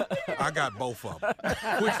 I got both of them.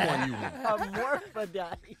 Which one you want?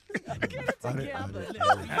 Hermaphrodite. Get it together.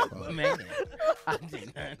 Man, I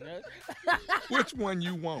did not know. Which one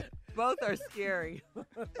you want? Both are scary.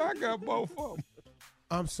 I got both of them.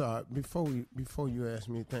 I'm sorry. Before you ask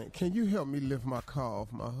me anything, can you help me lift my car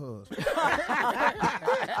off my husband?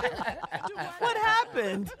 What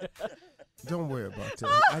happened? Don't worry about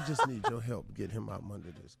that. I just need your help to get him out from under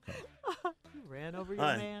this car. You ran over your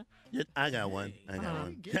man. I got one.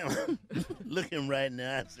 Look him right in the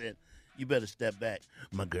eye and said, you better step back.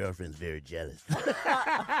 My girlfriend's very jealous. That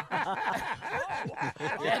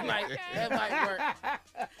might work.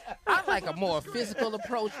 I like a more physical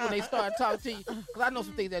approach when they start talking to you, because I know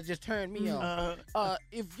some things that just turn me on.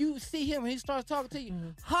 If you see him and he starts talking to you,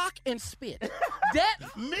 hawk and spit. That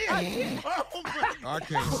I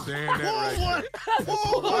can't stand that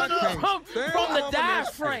from the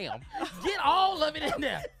diaphragm. Get all of it in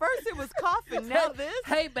there. First it was coughing, now this.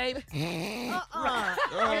 Hey, baby.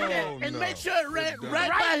 And make sure it right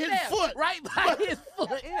by his foot. Right by his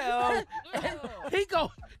foot. Ew. And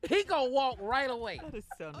he gonna walk right away. That is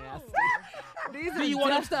so nasty. Do you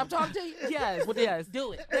want him to stop talking to you? Yes, Well, yes.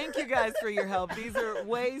 do it. Thank you guys for your help. These are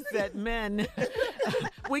ways that men,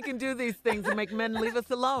 we can do these things and make men leave us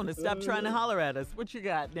alone and stop trying to holler at us. What you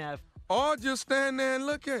got, Neff? Or just stand there and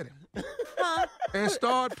look at him. And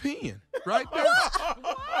start peeing right there.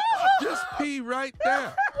 Just pee right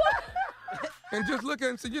there. And just look at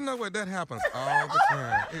him and say, you know what, that happens all the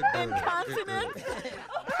time. It does. Incontinent?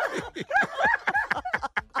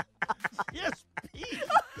 Yes, pee.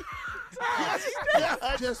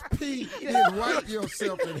 Just pee, then wipe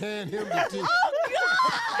yourself and hand him the tissue.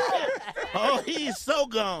 Oh, he's so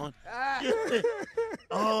gone.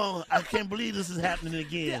 Oh, I can't believe this is happening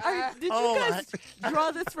again. Did you guys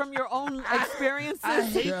draw this from your own experiences? I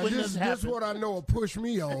hate when this happens. is what I know will push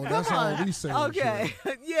me on. That's all we saying. Okay.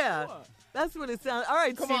 Yeah. That's what it sounds. All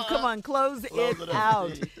right, Steve, come on. Close it up,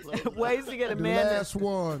 out. Steve. Ways to get The Amanda. last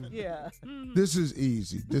one. Yeah. This is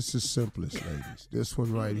easy. This is simplest, ladies. This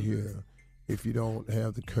one right here. If you don't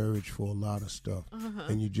have the courage for a lot of stuff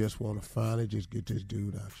and you just want to finally just get this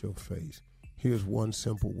dude out your face, here's one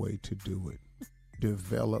simple way to do it.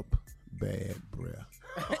 Develop bad breath.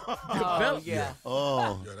 Oh, yeah.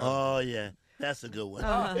 Oh, yeah. That's a good one.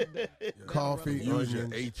 Coffee,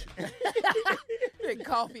 onions.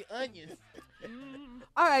 Coffee, onions.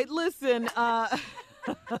 All right, listen.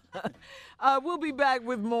 We'll be back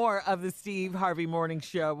with more of the Steve Harvey Morning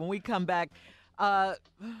Show. When we come back, let's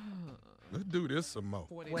do this some more.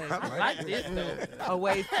 I like this, though.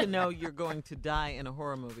 Ways to know you're going to die in a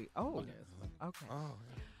horror movie. Oh, okay.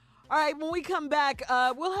 All right, when we come back,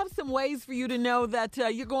 we'll have some ways for you to know that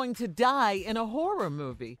you're going to die in a horror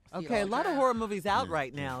movie. Okay, a lot of horror movies out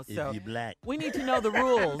right now, so if you're black. we need to know the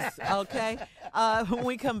rules, okay? When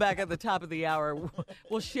we come back at the top of the hour,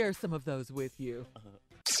 we'll share some of those with you.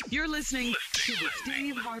 You're listening to the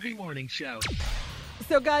Steve Harvey Morning Show.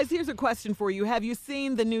 So, guys, here's a question for you. Have you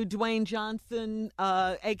seen the new Dwayne Johnson,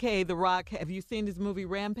 a.k.a. The Rock? Have you seen his movie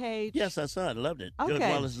Rampage? Yes, I saw it. Loved it. Okay. George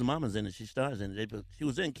Wallace's mama's in it. She stars in it. She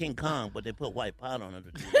was in King Kong, but they put white powder on her.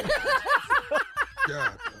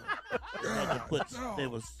 There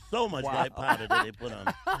was so much white powder that they put on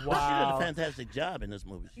her. But she did a fantastic job in this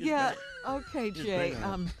movie. She was Yeah. great. Okay, She's Jay.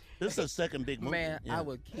 great. This is her second big movie. Man, Yeah. I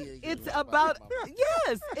would kill you. It's about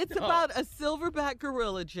it's about a silverback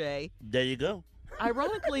gorilla, Jay. There you go.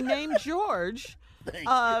 Ironically named George.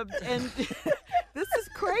 And this is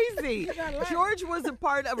crazy. George was a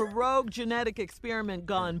part of a rogue genetic experiment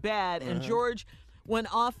gone bad, and George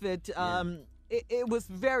went off it. It was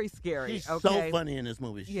very scary. She's okay? so funny in this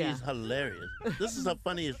movie. She's Yeah. hilarious. This is her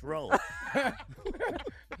funniest role.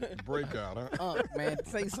 Breakout, huh? Oh, man,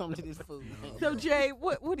 say something to this food. So, Jay,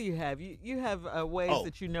 what do you have? You have ways Oh.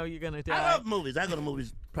 that you know you're going to die. I love movies. I go to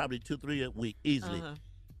movies probably 2-3 a week easily.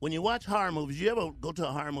 When you watch horror movies, you ever go to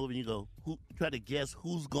a horror movie and you go, try to guess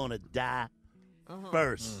who's gonna die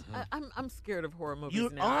first? I'm scared of horror movies You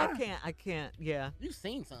now. are? I can't. Yeah. You've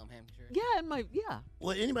seen some, haven't you? Yeah,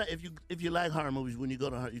 Well, anybody, if you like horror movies, when you go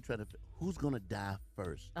to horror, you try to who's gonna die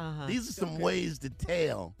first. These are some ways to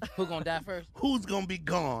tell Who's gonna die first? who's gonna be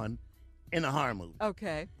gone in a horror movie.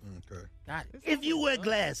 Okay. Got it. If you wear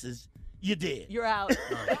glasses, you're dead. You're out.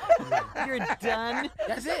 You're done.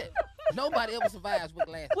 That's it. Nobody ever survives with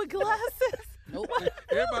glasses. With glasses? Nope.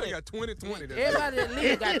 Everybody got 20/20. Everybody that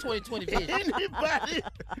lives got 20/20 vision.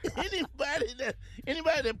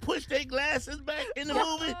 Anybody that pushed their glasses back in the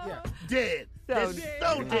movie, dead. So,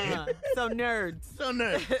 So dead. So nerds. So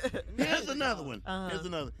nerds. Here's another one. Here's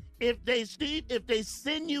another. If they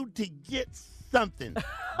send you to get something,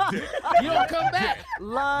 you don't come back.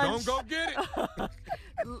 Lunch. Don't go get it.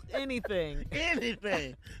 Anything.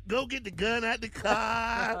 Anything. Go get the gun out the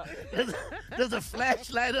car. There's a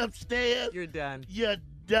flashlight upstairs. You're done. You're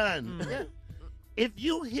done. If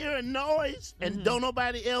you hear a noise and don't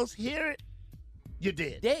nobody else hear it, you're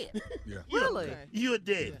dead. Dead. Yeah. Really? You're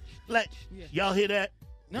dead. Like, y'all hear that?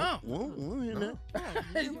 No. We don't hear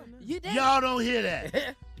that. You dead. Y'all don't hear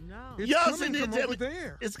that. No. It's Y'all coming sitting there from telling over me-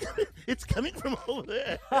 there. It's coming from over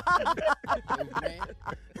there.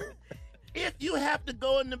 If you have to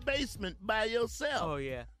go in the basement by yourself, Oh,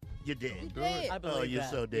 yeah. you're dead. Dead. I believe Oh, you're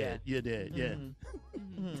that. so dead. Yeah. You're dead. Yeah.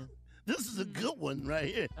 Mhm. This is a good one right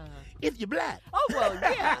here. If you're black. Oh, well,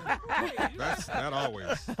 yeah. That's not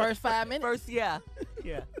always. First 5 minutes. First, yeah.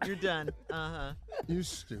 Yeah. You're done. You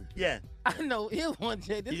stupid. Yeah. I know. Here's one,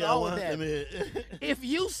 Jay. This You is got always one? that. Let me- If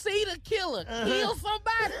you see the killer kill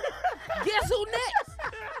somebody, guess who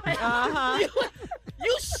next?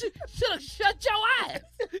 You should have shut your eyes.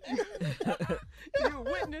 You're a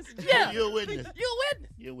witness. Yeah. You're a witness. You a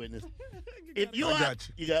witness. You're a witness. If you I are, got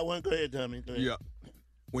you. you got one. Go ahead, Tommy. Go ahead. Yeah.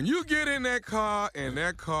 When you get in that car and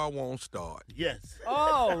that car won't start, Yes.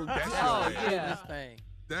 Oh, That's your oh ass. yeah. This thing.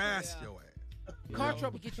 that's your ass. Car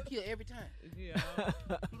trouble gets you killed every time. Yeah.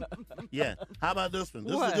 Yeah. How about this one?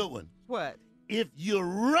 This is What? a good one. What? If you're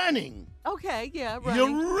running, Okay, yeah, right.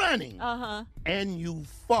 you're running, Uh-huh. and you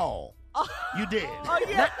fall, you dead. Oh,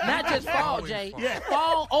 yeah. Not just fall, Jay. Yeah.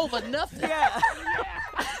 Fall over nothing. Yeah.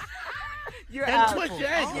 You're And out. twist your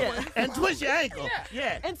ankle. Yeah. And twist your ankle.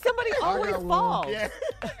 Yeah. And somebody always got one. falls.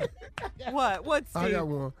 Yeah. What? What, Steve? I got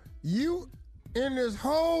one. You in this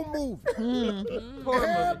whole movie, Horror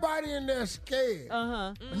movie. everybody in there scared.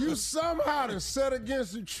 Uh-huh. You somehow done sat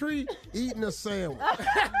against a tree eating a sandwich.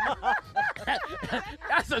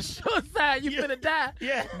 That's a sure sign you finna die.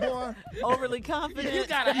 Yeah. Boy. Overly confident. You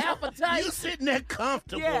got an appetite. You sitting there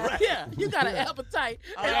comfortable, Yeah. right? Yeah, you got an appetite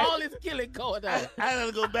and all this killing going on. I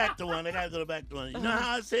gotta go back to one. You know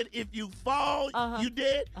how I said if you fall, you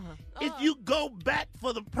dead? If you go back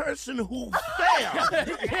for the person who fell,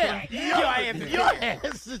 your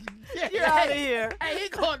ass is dead. You're out of here. Hey, he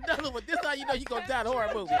going another one. This how you know you gonna die in a horror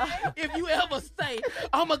movie. If you ever say,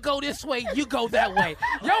 I'm gonna go this way, you go that way,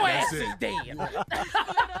 your ass is dead.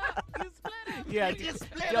 Yeah,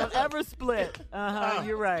 don't ever split.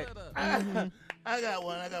 You're right. I got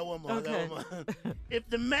one more. Okay. If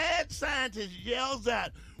the mad scientist yells out,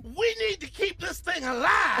 we need to keep this thing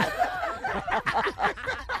alive.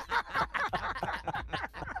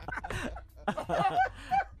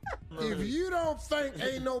 If you don't think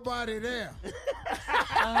ain't nobody there.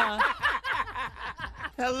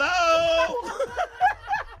 Hello?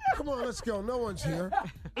 Come on, let's go. No one's here.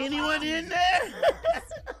 Anyone in there?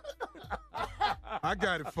 I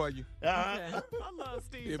got it for you. I love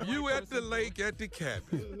Steve. If you at the lake at the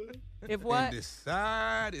cabin, if what? and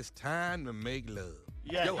decide it's time to make love,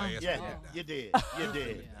 Yeah, your ass yeah, will die. you did.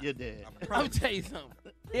 You did. I'm tell you something.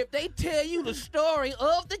 If they tell you the story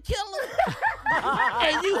of the killer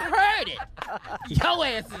and you heard it, your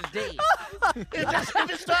ass is dead. If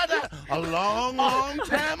it started out a long, long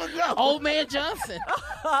time ago. Old Man Johnson.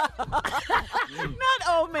 Not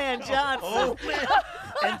Old Man Johnson. Old man.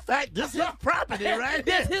 In fact, this is property right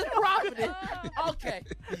This there. is property. Okay.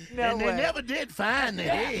 No And way. they never did find the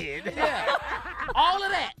head. Yeah. All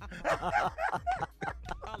of that.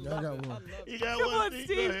 I got one. You got Come one, on, Steve?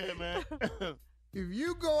 Steve. Go ahead, man. If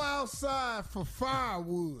you go outside for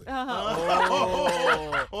firewood,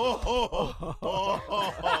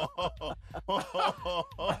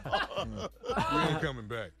 You ain't coming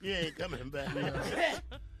back. You ain't coming back.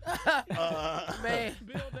 Man.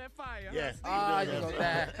 Build that fire. Yes. Oh, you gonna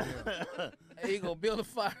die. Hey, you gonna build a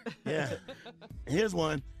fire. Yeah. Here's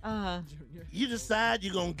one. You decide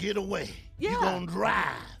you're going to get away. You're going to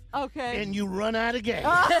drive. Okay. And you run out of gas.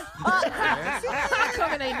 How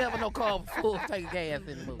come it ain't never no call for full tank of gas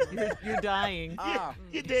in the movie? You're dying.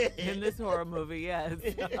 You did. In this horror movie, yes.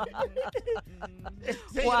 Take Wow.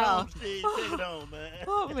 it on, Steve. Take it on, man.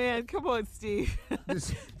 Oh, man. Come on, Steve.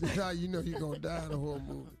 this is how you know you're going to die in a horror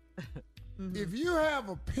movie. If you have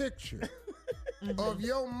a picture of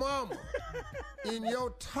your mama in your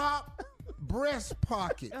top breast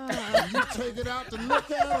pocket, and you take it out to look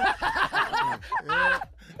at her,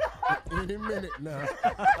 any minute now.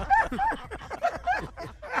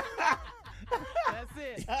 That's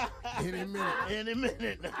it. Any minute. Any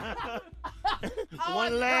minute.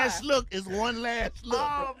 One last look is one last look.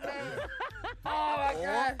 Oh, man. Oh, my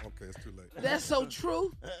God. Okay, it's too late. That's so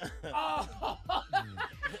true. Oh. All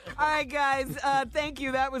right, guys. Thank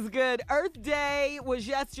you. That was good. Earth Day was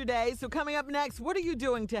yesterday. So coming up next, what are you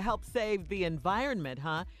doing to help save the environment,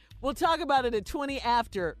 huh? We'll talk about it at 20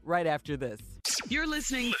 after, right after this. You're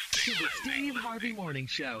listening to the Steve Harvey Morning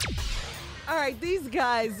Show. All right, these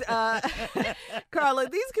guys, Carla,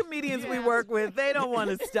 these comedians we work with, they don't want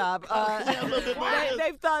to stop.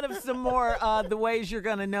 They've thought of some more the ways you're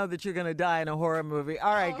going to know that you're going to die in a horror movie.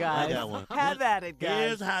 All right, guys. I got one. Have at it, guys.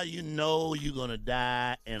 Here's how you know you're going to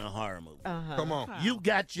die in a horror movie. Come on. You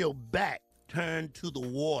got your back turned to the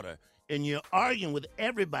water, and you're arguing with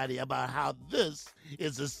everybody about how this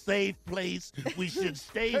is a safe place. We should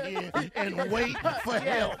stay here and wait for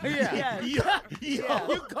help. You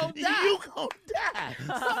gonna die. You gonna die.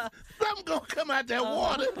 Something gonna come out that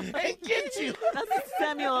water and get you. That's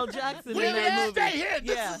Samuel L. Jackson We in that need to movie. stay here.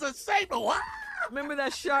 This is a safe. Wow. Remember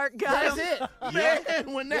that shark got That's him? it. Yeah,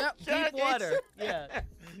 when that Deep shark water. gets- Yeah.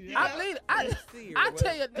 I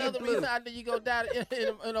tell you another reason I know you gonna die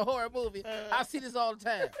in a horror movie. I see this all the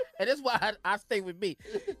time, and that's why I stay with me.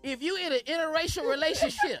 If you in an interracial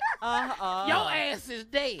relationship, your ass is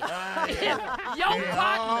dead. Your partner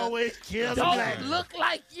always kill the don't black. look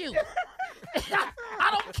like you. I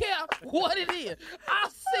don't care what it is. I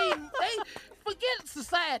see they forget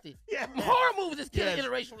society. Horror movies is killing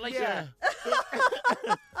interracial relationships.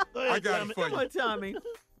 I got it for Come on, you. Tommy.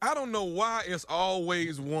 I don't know why it's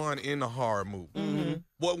always one in a horror movie.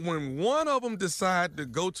 But when one of them decide to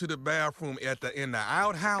go to the bathroom in the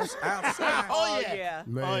outhouse outside. Yeah.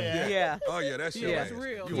 Man. Oh, yeah. Yeah. Oh yeah, that's your Yeah. ass. It's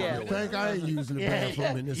real. You Yeah. on your Think I ain't using the Yeah.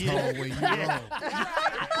 bathroom in this hallway. You wrong.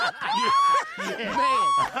 Man,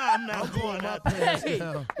 I'm not going out there. hey,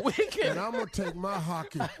 we And can. I'm going to take my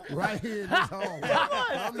hockey right here in this hallway.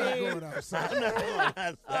 I'm not going outside.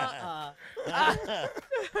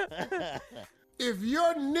 If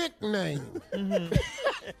your nickname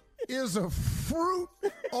is a fruit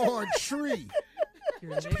or a tree,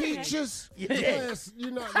 Peaches. Yeah. Yes,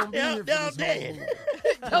 you're not gonna be here for Y'all this dead.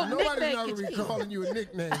 whole movie. Nobody's not gonna be calling you a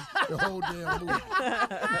nickname the whole damn movie.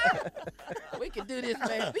 We can do this,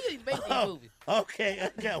 man. We can make these movies. Okay, I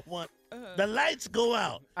got one. The lights go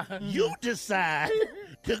out. You decide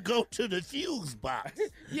to go to the fuse box.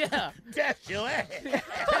 Yeah. That's your ass.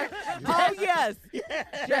 Oh, yes. Jay.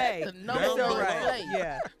 That's the number one right. place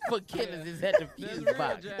Yeah. for killers is at the fuse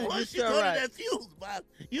box. Once you You're go right. to that fuse box,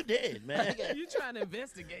 you dead, man. You trying to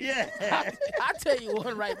investigate. Yeah. I tell you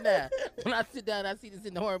one right now. When I sit down and I see this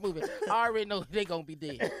in the horror movie, I already know they going to be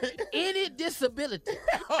dead. Any disability,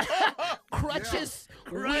 crutches,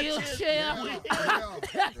 wheelchair,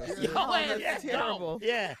 your ass That's is terrible. gone.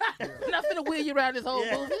 Yeah. Not finna wheel you around this whole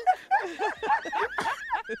movie.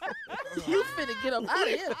 You finna get up out of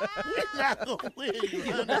here. We're not going to win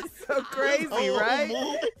you. That's so crazy, right? I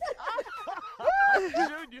know.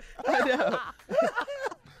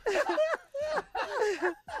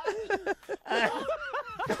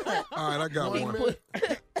 All right, I got one.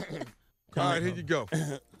 All right, here you go.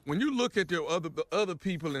 When you look at the other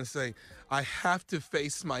people and say, I have to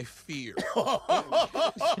face my fear. What?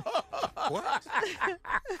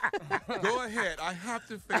 Go ahead. I have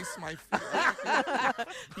to face my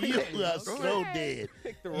fear. You are so dead.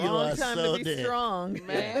 Pick the You wrong are time so to be dead. strong,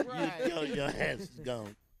 man. Your ass is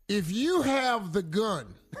gone. If you have the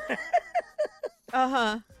gun,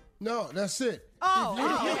 no, that's it. Oh, If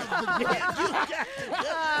you have the gun,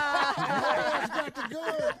 got the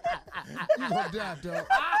gun. You gonna die, dog.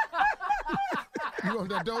 You gonna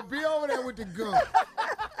die. Don't be over there with the gun.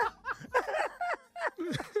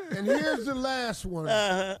 And here's the last one.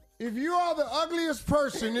 If you are the ugliest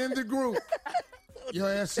person in the group,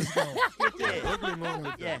 your ass is gone. Ugly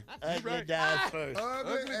moment. Yeah, ugly dies first.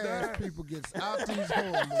 Ugly ass people gets out these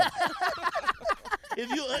horror movies. If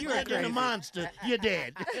you uglier than a monster, you're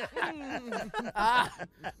dead.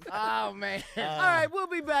 Oh, man. All right, we'll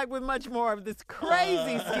be back with much more of this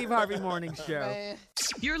crazy Steve Harvey Morning Show. Man.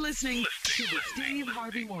 You're listening to the Steve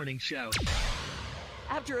Harvey Morning Show.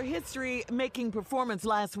 After a history-making performance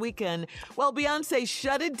last weekend, well, Beyonce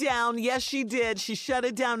shut it down. Yes, she did. She shut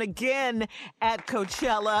it down again at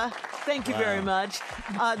Coachella. Thank you very much.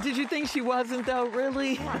 Did you think she wasn't, though?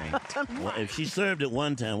 Really? Well, if she served it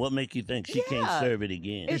one time, what make you think she can't serve it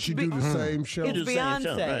again? Did she do the same show? It's do the same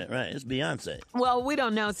show. Beyonce. Right. It's Beyonce. Well, we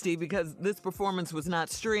don't know, Steve, because this performance was not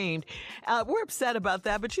streamed. We're upset about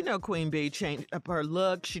that, but you know Queen Bee changed up her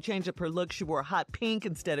look. She changed up her look. She wore hot pink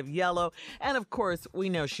instead of yellow. And, of course, we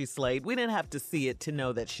know she slayed. We didn't have to see it to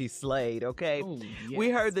know that she slayed, okay? Ooh, yes. We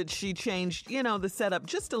heard that she changed, the setup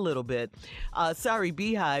just a little bit. Sorry,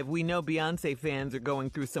 Beehive, we know Beyonce fans are going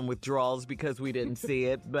through some withdrawals because we didn't see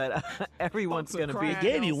it, but everyone's going to be...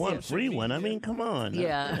 Gave you one free one. I mean, come on.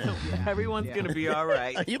 Yeah, everyone's going to be all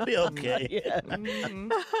right. You'll be okay. Yeah.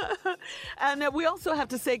 And we also have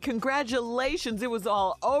to say congratulations. It was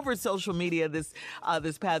all over social media this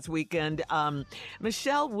past weekend.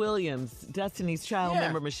 Michelle Williams, Destiny's Child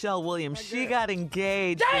member Michelle Williams, she got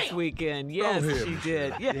engaged this weekend. Yes, she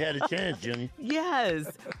did. Yeah. You had a chance, Jimmy.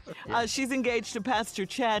 Yes. She's engaged to Pastor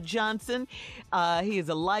Chad Johnson. He is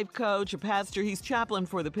a life coach, a pastor. He's chaplain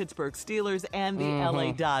for the Pittsburgh Steelers and the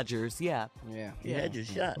LA Dodgers. Yeah. You had your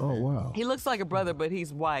shot. Oh, wow. He looks like a brother, but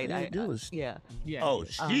he's white. Yeah. Oh,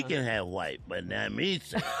 she can have white, but not me.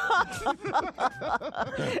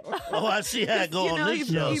 Oh, I see how it go on this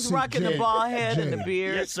show. He's rocking the bald head and the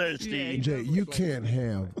beard. Yes, sir, Steve. Jay, you can't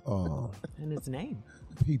have And his name.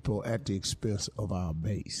 people at the expense of our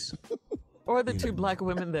base. Or the two black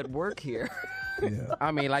women that work here. Yeah.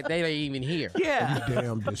 I mean, like they ain't even here. Yeah. You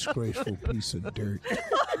damn disgraceful piece of dirt.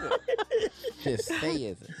 Just say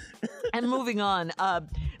it. And moving on,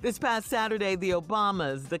 this past Saturday, the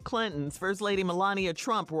Obamas, the Clintons, First Lady Melania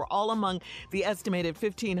Trump were all among the estimated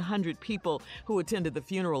 1,500 people who attended the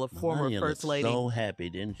funeral of former Melania First looked Lady. so happy,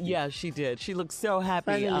 didn't she? Yeah, she did. She looked so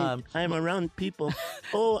happy. Finally, I'm around people.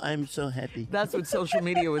 Oh, I'm so happy. That's what social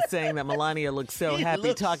media was saying, that Melania looked so She happy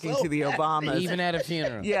looked talking so to the Obamas. Even at a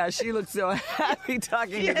funeral. Yeah, she looked so happy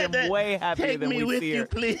talking to them, way happier Take than me we with see you, her.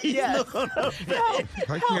 please. Yes. Look on her face.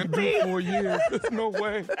 I can't do 4 years. There's no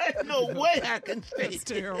way. There's no way I can stay. That's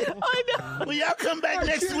terrible. I know. Will y'all come back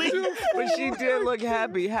next week? But she did look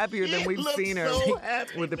happy, happier than She we've looked seen her so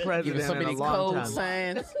happy, with the man. president Giving so in many a long cold time.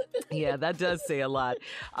 signs. Yeah, that does say a lot.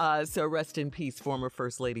 So rest in peace, former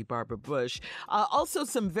First Lady Barbara Bush. Also,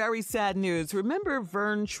 some very sad news. Remember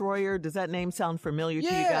Vern Troyer? Does that name sound familiar to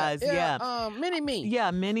you guys? Mini-Me.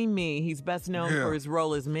 Yeah, Mini-Me. He's best known for his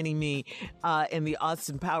role as Mini-Me in the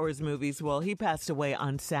Austin Powers movies. Well, he passed away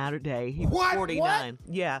on Saturday. He was 49.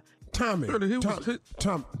 Yeah. Tommy,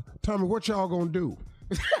 what y'all gonna do?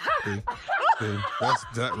 That's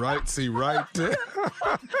that right. See, right there.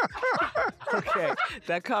 Okay,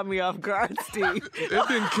 that caught me off guard, Steve. It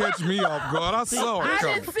didn't catch me off guard. I saw it I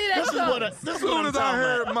coming. didn't see that This is coming. what As soon as I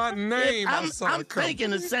heard my name, I saw I'm it coming. thinking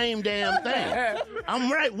the same damn thing.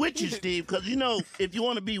 I'm right with you, Steve, because you know if you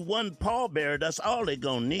want to be one pallbearer, that's all they're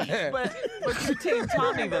gonna need. But you're Team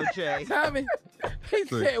Tommy, though, Jay. Tommy, he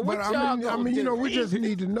said, what But y'all I gonna mean, do? you know, we just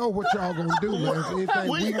need to know what y'all gonna do, man. If anything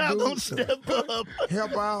When we y'all can do gonna to step up?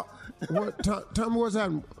 help out. Tell me what's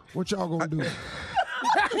happening. What y'all gonna do?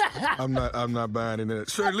 I'm not buying into that.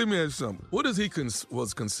 Sure, let me ask you something. What is he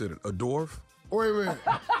was considered? A dwarf? Wait a minute.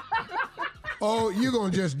 Oh, you're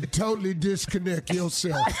going to just totally disconnect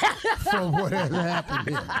yourself from what has happened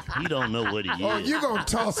here. He don't know what he Oh, is. you're going to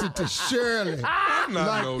toss it to Shirley. I'm not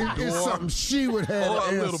like no it's dwarf. something she would have Or a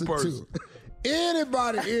an little answer person. to.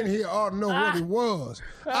 Anybody in here ought to know what it was.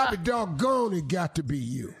 I be doggone it got to be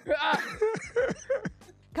you.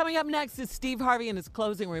 Coming up next is Steve Harvey and his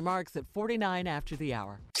closing remarks at 49 after the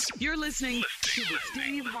hour. You're listening to the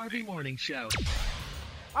Steve Harvey Morning Show.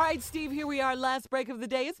 All right, Steve, here we are, last break of the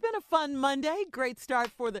day. It's been a fun Monday. Great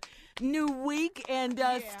start for the new week. And,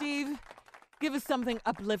 Steve, give us something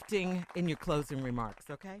uplifting in your closing remarks,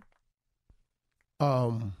 okay?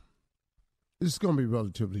 This is going to be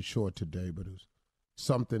relatively short today, but it was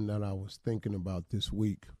something that I was thinking about this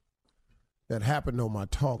week that happened on my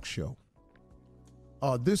talk show.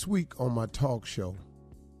 This week on my talk show,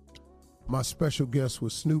 my special guest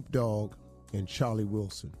was Snoop Dogg and Charlie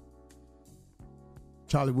Wilson.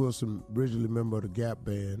 Charlie Wilson, originally member of the Gap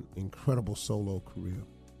Band, incredible solo career.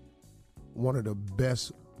 One of the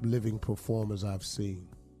best living performers I've seen.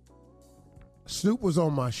 Snoop was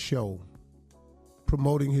on my show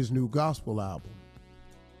promoting his new gospel album.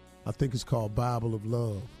 I think it's called Bible of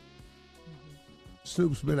Love.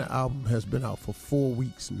 Snoop's album has been out for 4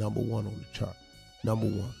 weeks, #1 on the chart.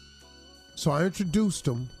 #1. So I introduced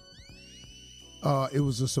him. It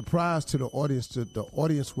was a surprise to the audience. The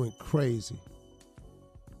audience went crazy.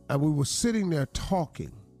 And we were sitting there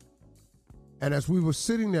talking. And as we were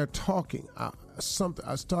sitting there talking, I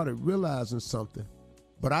started realizing something.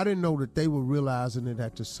 But I didn't know that they were realizing it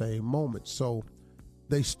at the same moment. So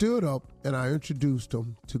they stood up and I introduced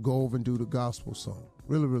them to go over and do the gospel song.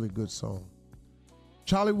 Really, really good song.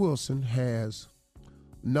 Charlie Wilson has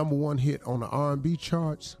 #1 hit on the R&B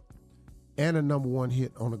charts and a #1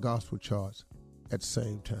 hit on the gospel charts at the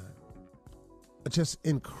same time. Just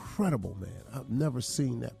incredible, man. I've never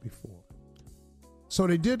seen that before. So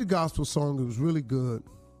they did the gospel song. It was really good.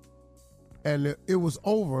 And it was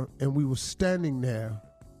over, and we were standing there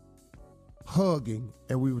hugging,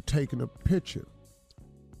 and we were taking a picture.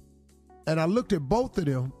 And I looked at both of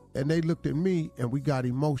them, and they looked at me, and we got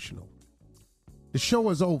emotional. The show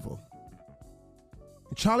was over.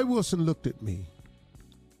 And Charlie Wilson looked at me,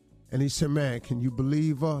 and he said, man, can you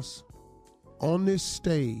believe us? On this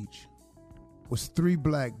stage was 3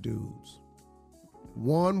 black dudes.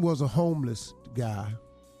 One was a homeless guy.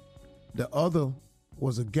 The other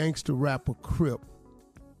was a gangster rapper Crip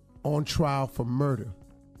on trial for murder.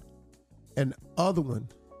 And the other one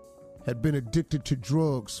had been addicted to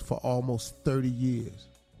drugs for almost 30 years.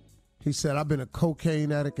 He said, I've been a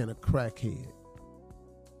cocaine addict and a crackhead.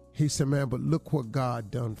 He said, man, but look what God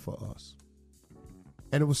done for us.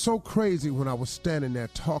 And it was so crazy when I was standing there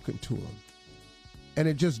talking to him. And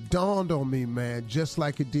it just dawned on me, man, just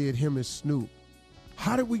like it did him and Snoop.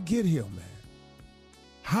 How did we get here, man?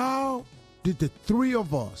 How did the 3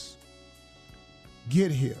 of us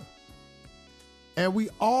get here? And we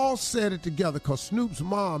all said it together because Snoop's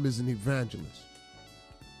mom is an evangelist.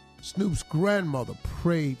 Snoop's grandmother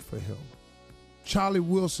prayed for him. Charlie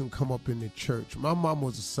Wilson come up in the church. My mom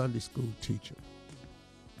was a Sunday school teacher.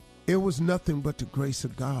 It was nothing but the grace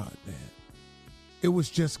of God, man. It was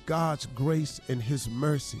just God's grace and his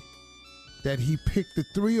mercy that he picked the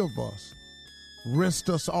 3 of us, rinsed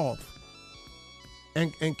us off,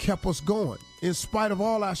 and kept us going in spite of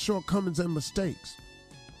all our shortcomings and mistakes.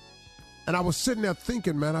 And I was sitting there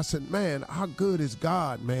thinking, man, I said, man, how good is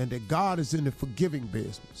God, man, that God is in the forgiving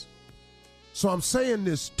business. So I'm saying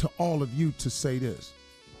this to all of you to say this.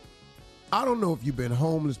 I don't know if you've been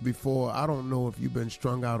homeless before. I don't know if you've been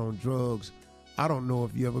strung out on drugs. I don't know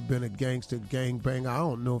if you ever been a gangster, gangbanger. I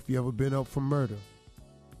don't know if you ever been up for murder.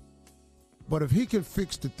 But if he can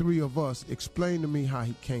fix the 3 of us, explain to me how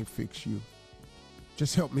he can't fix you.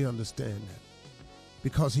 Just help me understand that.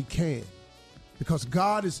 Because he can. Because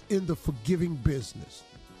God is in the forgiving business.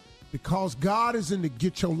 Because God is in the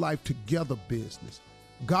get your life together business.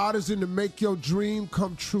 God is in the make your dream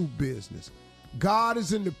come true business. God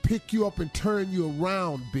is in the pick you up and turn you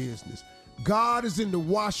around business. God is in the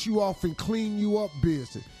wash you off and clean you up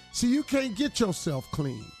business. See, you can't get yourself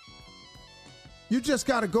clean. You just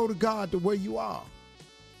got to go to God the way you are.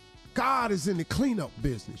 God is in the cleanup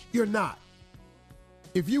business. You're not.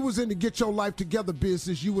 If you was in the get your life together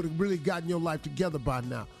business, you would have really gotten your life together by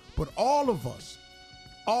now. But all of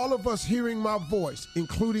us hearing my voice,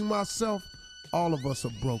 including myself, all of us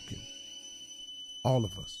are broken. All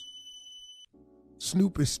of us.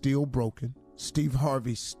 Snoop is still broken. Steve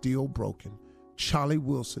Harvey's still broken. Charlie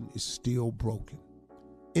Wilson is still broken.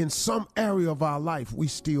 In some area of our life, we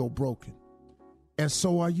still broken. And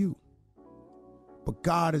so are you. But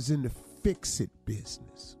God is in the fix-it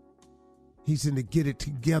business. He's in the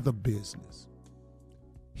get-it-together business.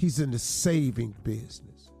 He's in the saving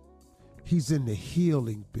business. He's in the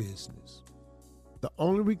healing business. The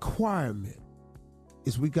only requirement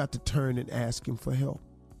is we got to turn and ask him for help.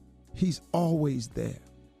 He's always there.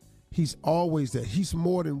 He's always there. He's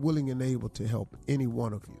more than willing and able to help any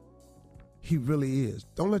one of you. He really is.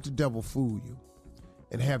 Don't let the devil fool you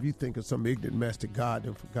and have you think of some ignorant mess that God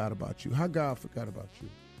then forgot about you. How God forgot about you?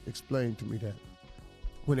 Explain to me that.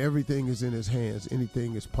 When everything is in his hands,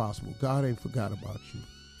 anything is possible. God ain't forgot about you.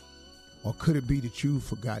 Or could it be that you've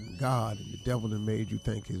forgotten God and the devil had made you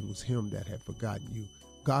think it was him that had forgotten you?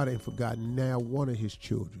 God ain't forgotten now one of his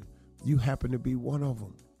children. You happen to be one of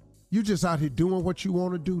them. You just out here doing what you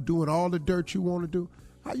want to do, doing all the dirt you want to do.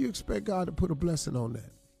 How you expect God to put a blessing on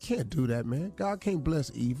that? Can't do that, man. God can't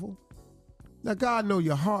bless evil. Now, God know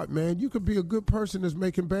your heart, man. You could be a good person that's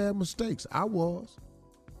making bad mistakes. I was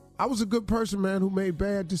a good person, man, who made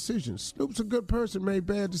bad decisions. Snoop's a good person, made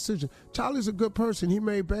bad decisions. Charlie's a good person. He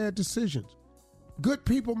made bad decisions. Good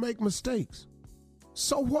people make mistakes.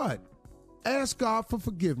 So what? Ask God for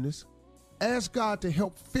forgiveness. Ask God to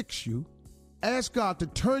help fix you. Ask God to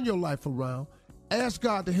turn your life around. Ask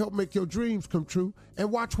God to help make your dreams come true,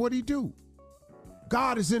 and watch what he do.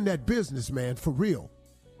 God is in that business, man, for real.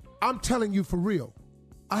 I'm telling you for real.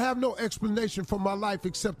 I have no explanation for my life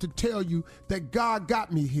except to tell you that God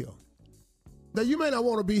got me here. Now, you may not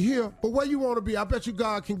want to be here, but where you want to be, I bet you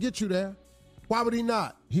God can get you there. Why would he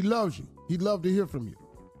not? He loves you. He'd love to hear from you.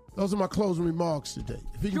 Those are my closing remarks today.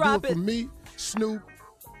 If he can do it for me, Snoop,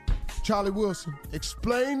 Charlie Wilson,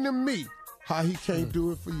 explain to me how he can't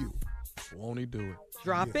do it for you. Won't he do it?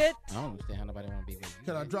 Drop it. I don't understand how nobody want to be there.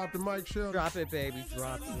 Can I drop the mic, Shell? Drop it, baby.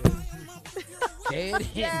 Drop it. Dead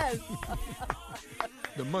Yes.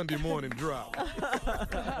 The Monday morning drop.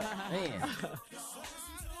 Man.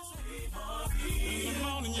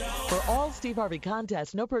 For all Steve Harvey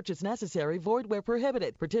contests, no purchase necessary, void where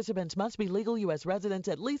prohibited. Participants must be legal U.S. residents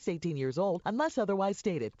at least 18 years old, unless otherwise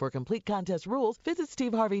stated. For complete contest rules, visit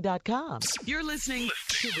steveharvey.com. You're listening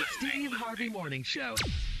to the Steve Harvey Morning Show.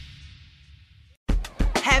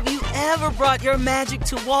 Have you ever brought your magic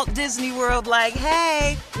to Walt Disney World like,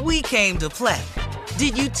 hey, we came to play?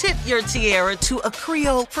 Did you tip your tiara to a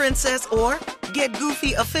Creole princess or get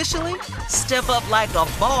goofy officially? Step up like a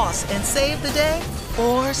boss and save the day?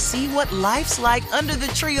 Or see what life's like under the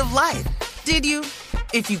tree of life? Did you?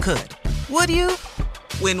 If you could. Would you?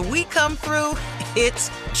 When we come through, it's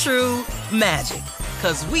true magic.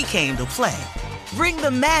 'Cause we came to play. Bring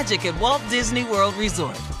the magic at Walt Disney World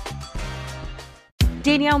Resort.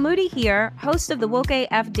 Danielle Moody here, host of the Woke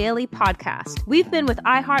AF Daily podcast. We've been with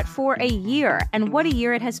iHeart for a year, and what a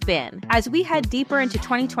year it has been. As we head deeper into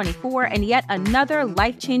 2024 and yet another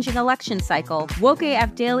life-changing election cycle, Woke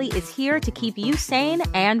AF Daily is here to keep you sane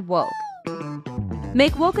and woke.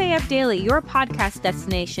 Make Woke AF Daily your podcast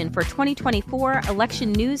destination for 2024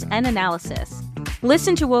 election news and analysis.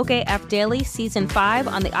 Listen to Woke AF Daily Season 5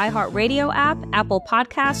 on the iHeartRadio app, Apple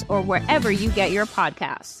Podcasts, or wherever you get your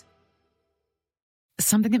podcasts.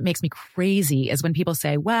 Something that makes me crazy is when people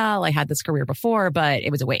say, well, I had this career before, but it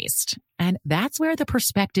was a waste. And that's where the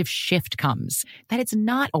perspective shift comes, that it's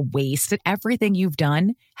not a waste, that everything you've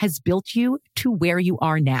done has built you to where you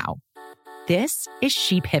are now. This is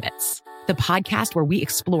She Pivots, the podcast where we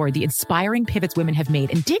explore the inspiring pivots women have made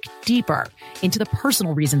and dig deeper into the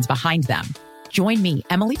personal reasons behind them. Join me,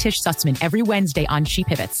 Emily Tish Sussman, every Wednesday on She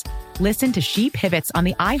Pivots. Listen to She Pivots on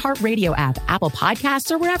the iHeartRadio app, Apple Podcasts,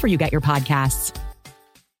 or wherever you get your podcasts.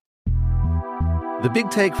 The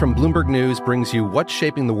Big Take from Bloomberg News brings you what's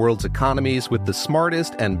shaping the world's economies with the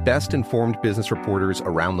smartest and best-informed business reporters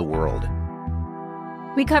around the world.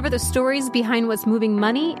 We cover the stories behind what's moving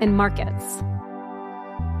money and markets,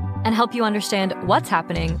 and help you understand what's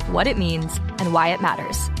happening, what it means, and why it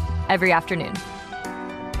matters every afternoon.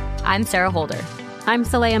 I'm Sarah Holder. I'm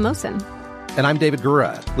Saleha Mohsen. And I'm David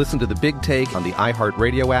Gura. Listen to The Big Take on the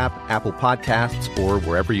iHeartRadio app, Apple Podcasts, or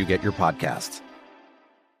wherever you get your podcasts.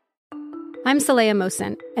 I'm Saleha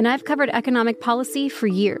Mohsen, and I've covered economic policy for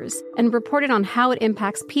years and reported on how it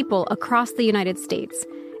impacts people across the United States.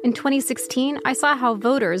 In 2016, I saw how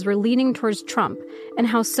voters were leaning towards Trump and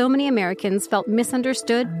how so many Americans felt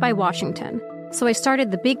misunderstood by Washington. So I started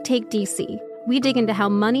The Big Take DC. We dig into how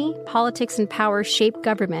money, politics, and power shape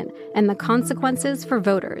government and the consequences for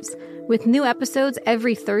voters. With new episodes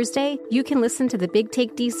every Thursday, you can listen to The Big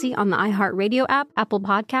Take DC on the iHeartRadio app, Apple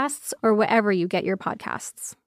Podcasts, or wherever you get your podcasts.